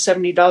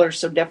 $370.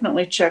 So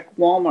definitely check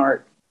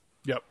Walmart.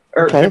 Yep.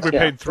 I think we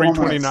paid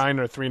 $329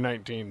 or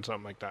 $319,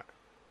 something like that.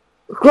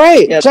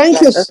 Great. Yes,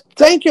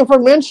 thank you for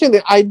mentioning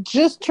it. I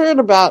just heard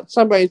about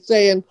somebody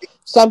saying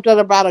something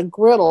about a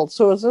griddle.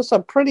 So is this a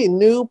pretty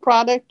new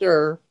product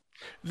or?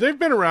 They've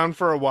been around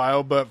for a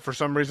while, but for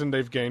some reason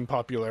they've gained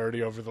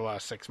popularity over the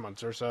last 6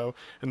 months or so,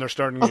 and they're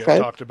starting to get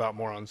talked about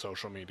more on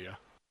social media.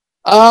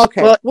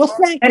 Okay. Well,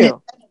 thank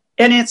you.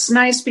 And it's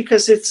nice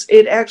because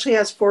it actually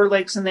has 4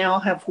 legs and they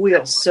all have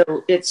wheels,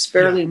 so it's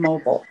fairly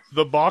mobile.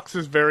 The box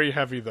is very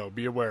heavy, though.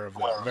 Be aware of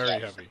that. Very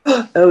heavy.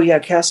 Oh, yeah,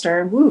 cast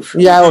iron. Woof.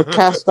 Yeah, with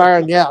cast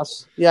iron,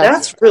 yes.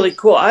 That's really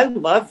cool. I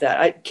love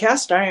that.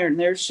 Cast iron,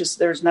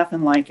 there's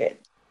nothing like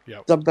it.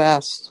 Yep. The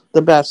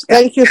best.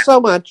 Thank you so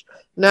much.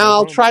 Now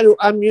I'll try to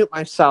unmute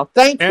myself.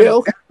 Thank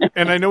you.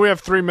 And I know we have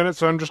 3 minutes,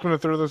 so I'm just going to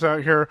throw this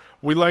out here.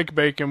 We like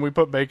bacon. We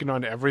put bacon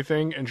on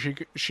everything, and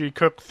she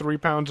cooked 3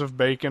 pounds of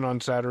bacon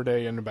on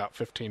Saturday in about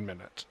 15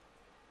 minutes.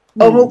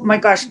 Oh my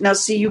gosh! Now,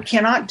 see, you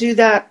cannot do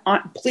that.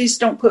 Please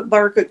don't put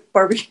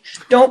barbecue.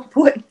 Don't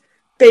put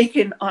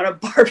bacon on a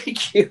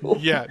barbecue.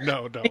 Yeah,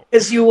 no, don't.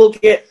 Because you will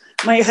get.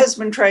 My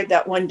husband tried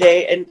that one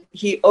day, and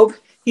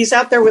he's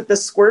out there with the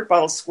squirt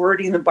bottle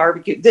squirting the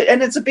barbecue,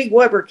 and it's a big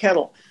Weber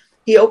kettle.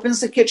 He opens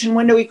the kitchen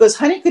window. He goes,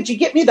 "Honey, could you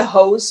get me the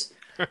hose?"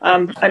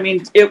 I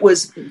mean, it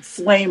was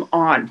flame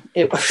on.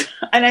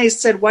 And I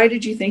said, "Why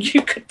did you think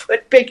you could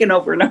put bacon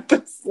over and up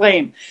with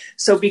flame?"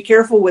 So be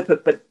careful with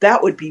it, but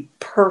that would be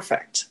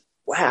perfect.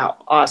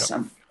 Wow,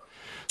 awesome. Yep.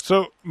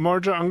 So,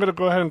 Marja, I'm going to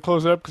go ahead and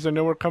close it up because I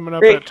know we're coming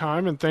up at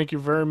time, and thank you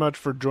very much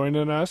for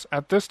joining us.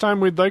 At this time,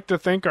 we'd like to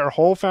thank our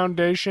whole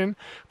foundation,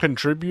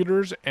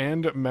 contributors,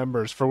 and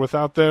members. For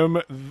without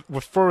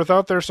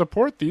their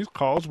support, these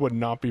calls would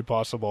not be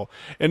possible.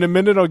 In a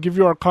minute, I'll give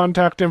you our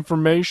contact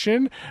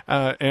information,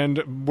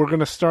 and we're going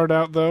to start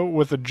out, though,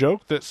 with a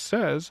joke that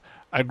says,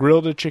 "I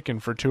grilled a chicken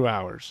for 2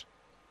 hours."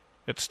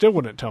 It still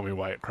wouldn't tell me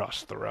why it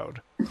crossed the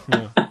road.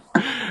 Yeah.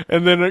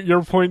 And then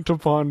your point to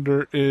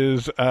ponder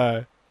is...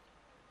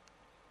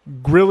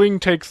 Grilling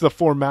takes the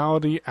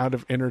formality out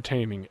of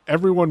entertaining.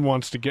 Everyone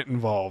wants to get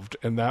involved,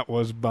 and that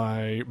was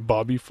by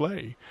Bobby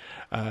Flay.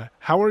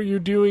 How Are You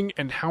Doing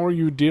and How Are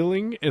You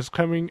Dealing is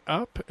coming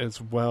up,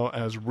 as well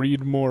as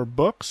Read More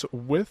Books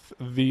with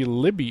the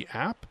Libby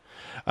app.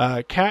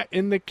 Cat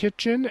in the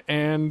Kitchen,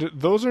 and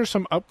those are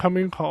some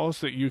upcoming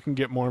calls that you can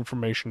get more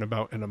information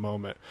about in a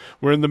moment.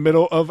 We're in the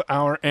middle of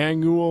our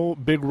annual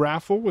big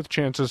raffle with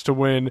chances to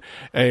win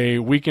a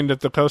weekend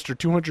at the coast or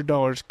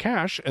 $200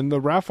 cash, and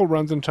the raffle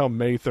runs until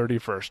May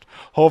 31st.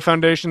 Whole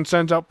Foundation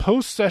sends out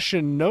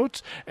post-session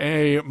notes,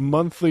 a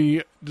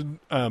monthly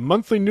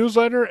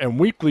newsletter, and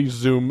weekly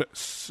Zoom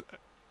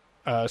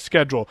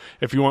schedule.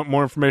 If you want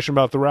more information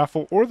about the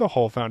raffle or the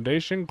Whole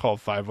Foundation, call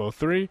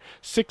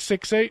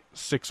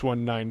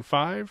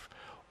 503-668-6195,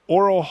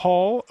 Oral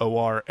Hall,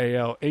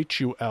 ORALHULL,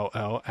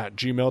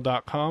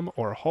 @gmail.com,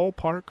 or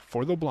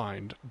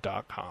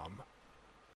hallparkfortheblind.com.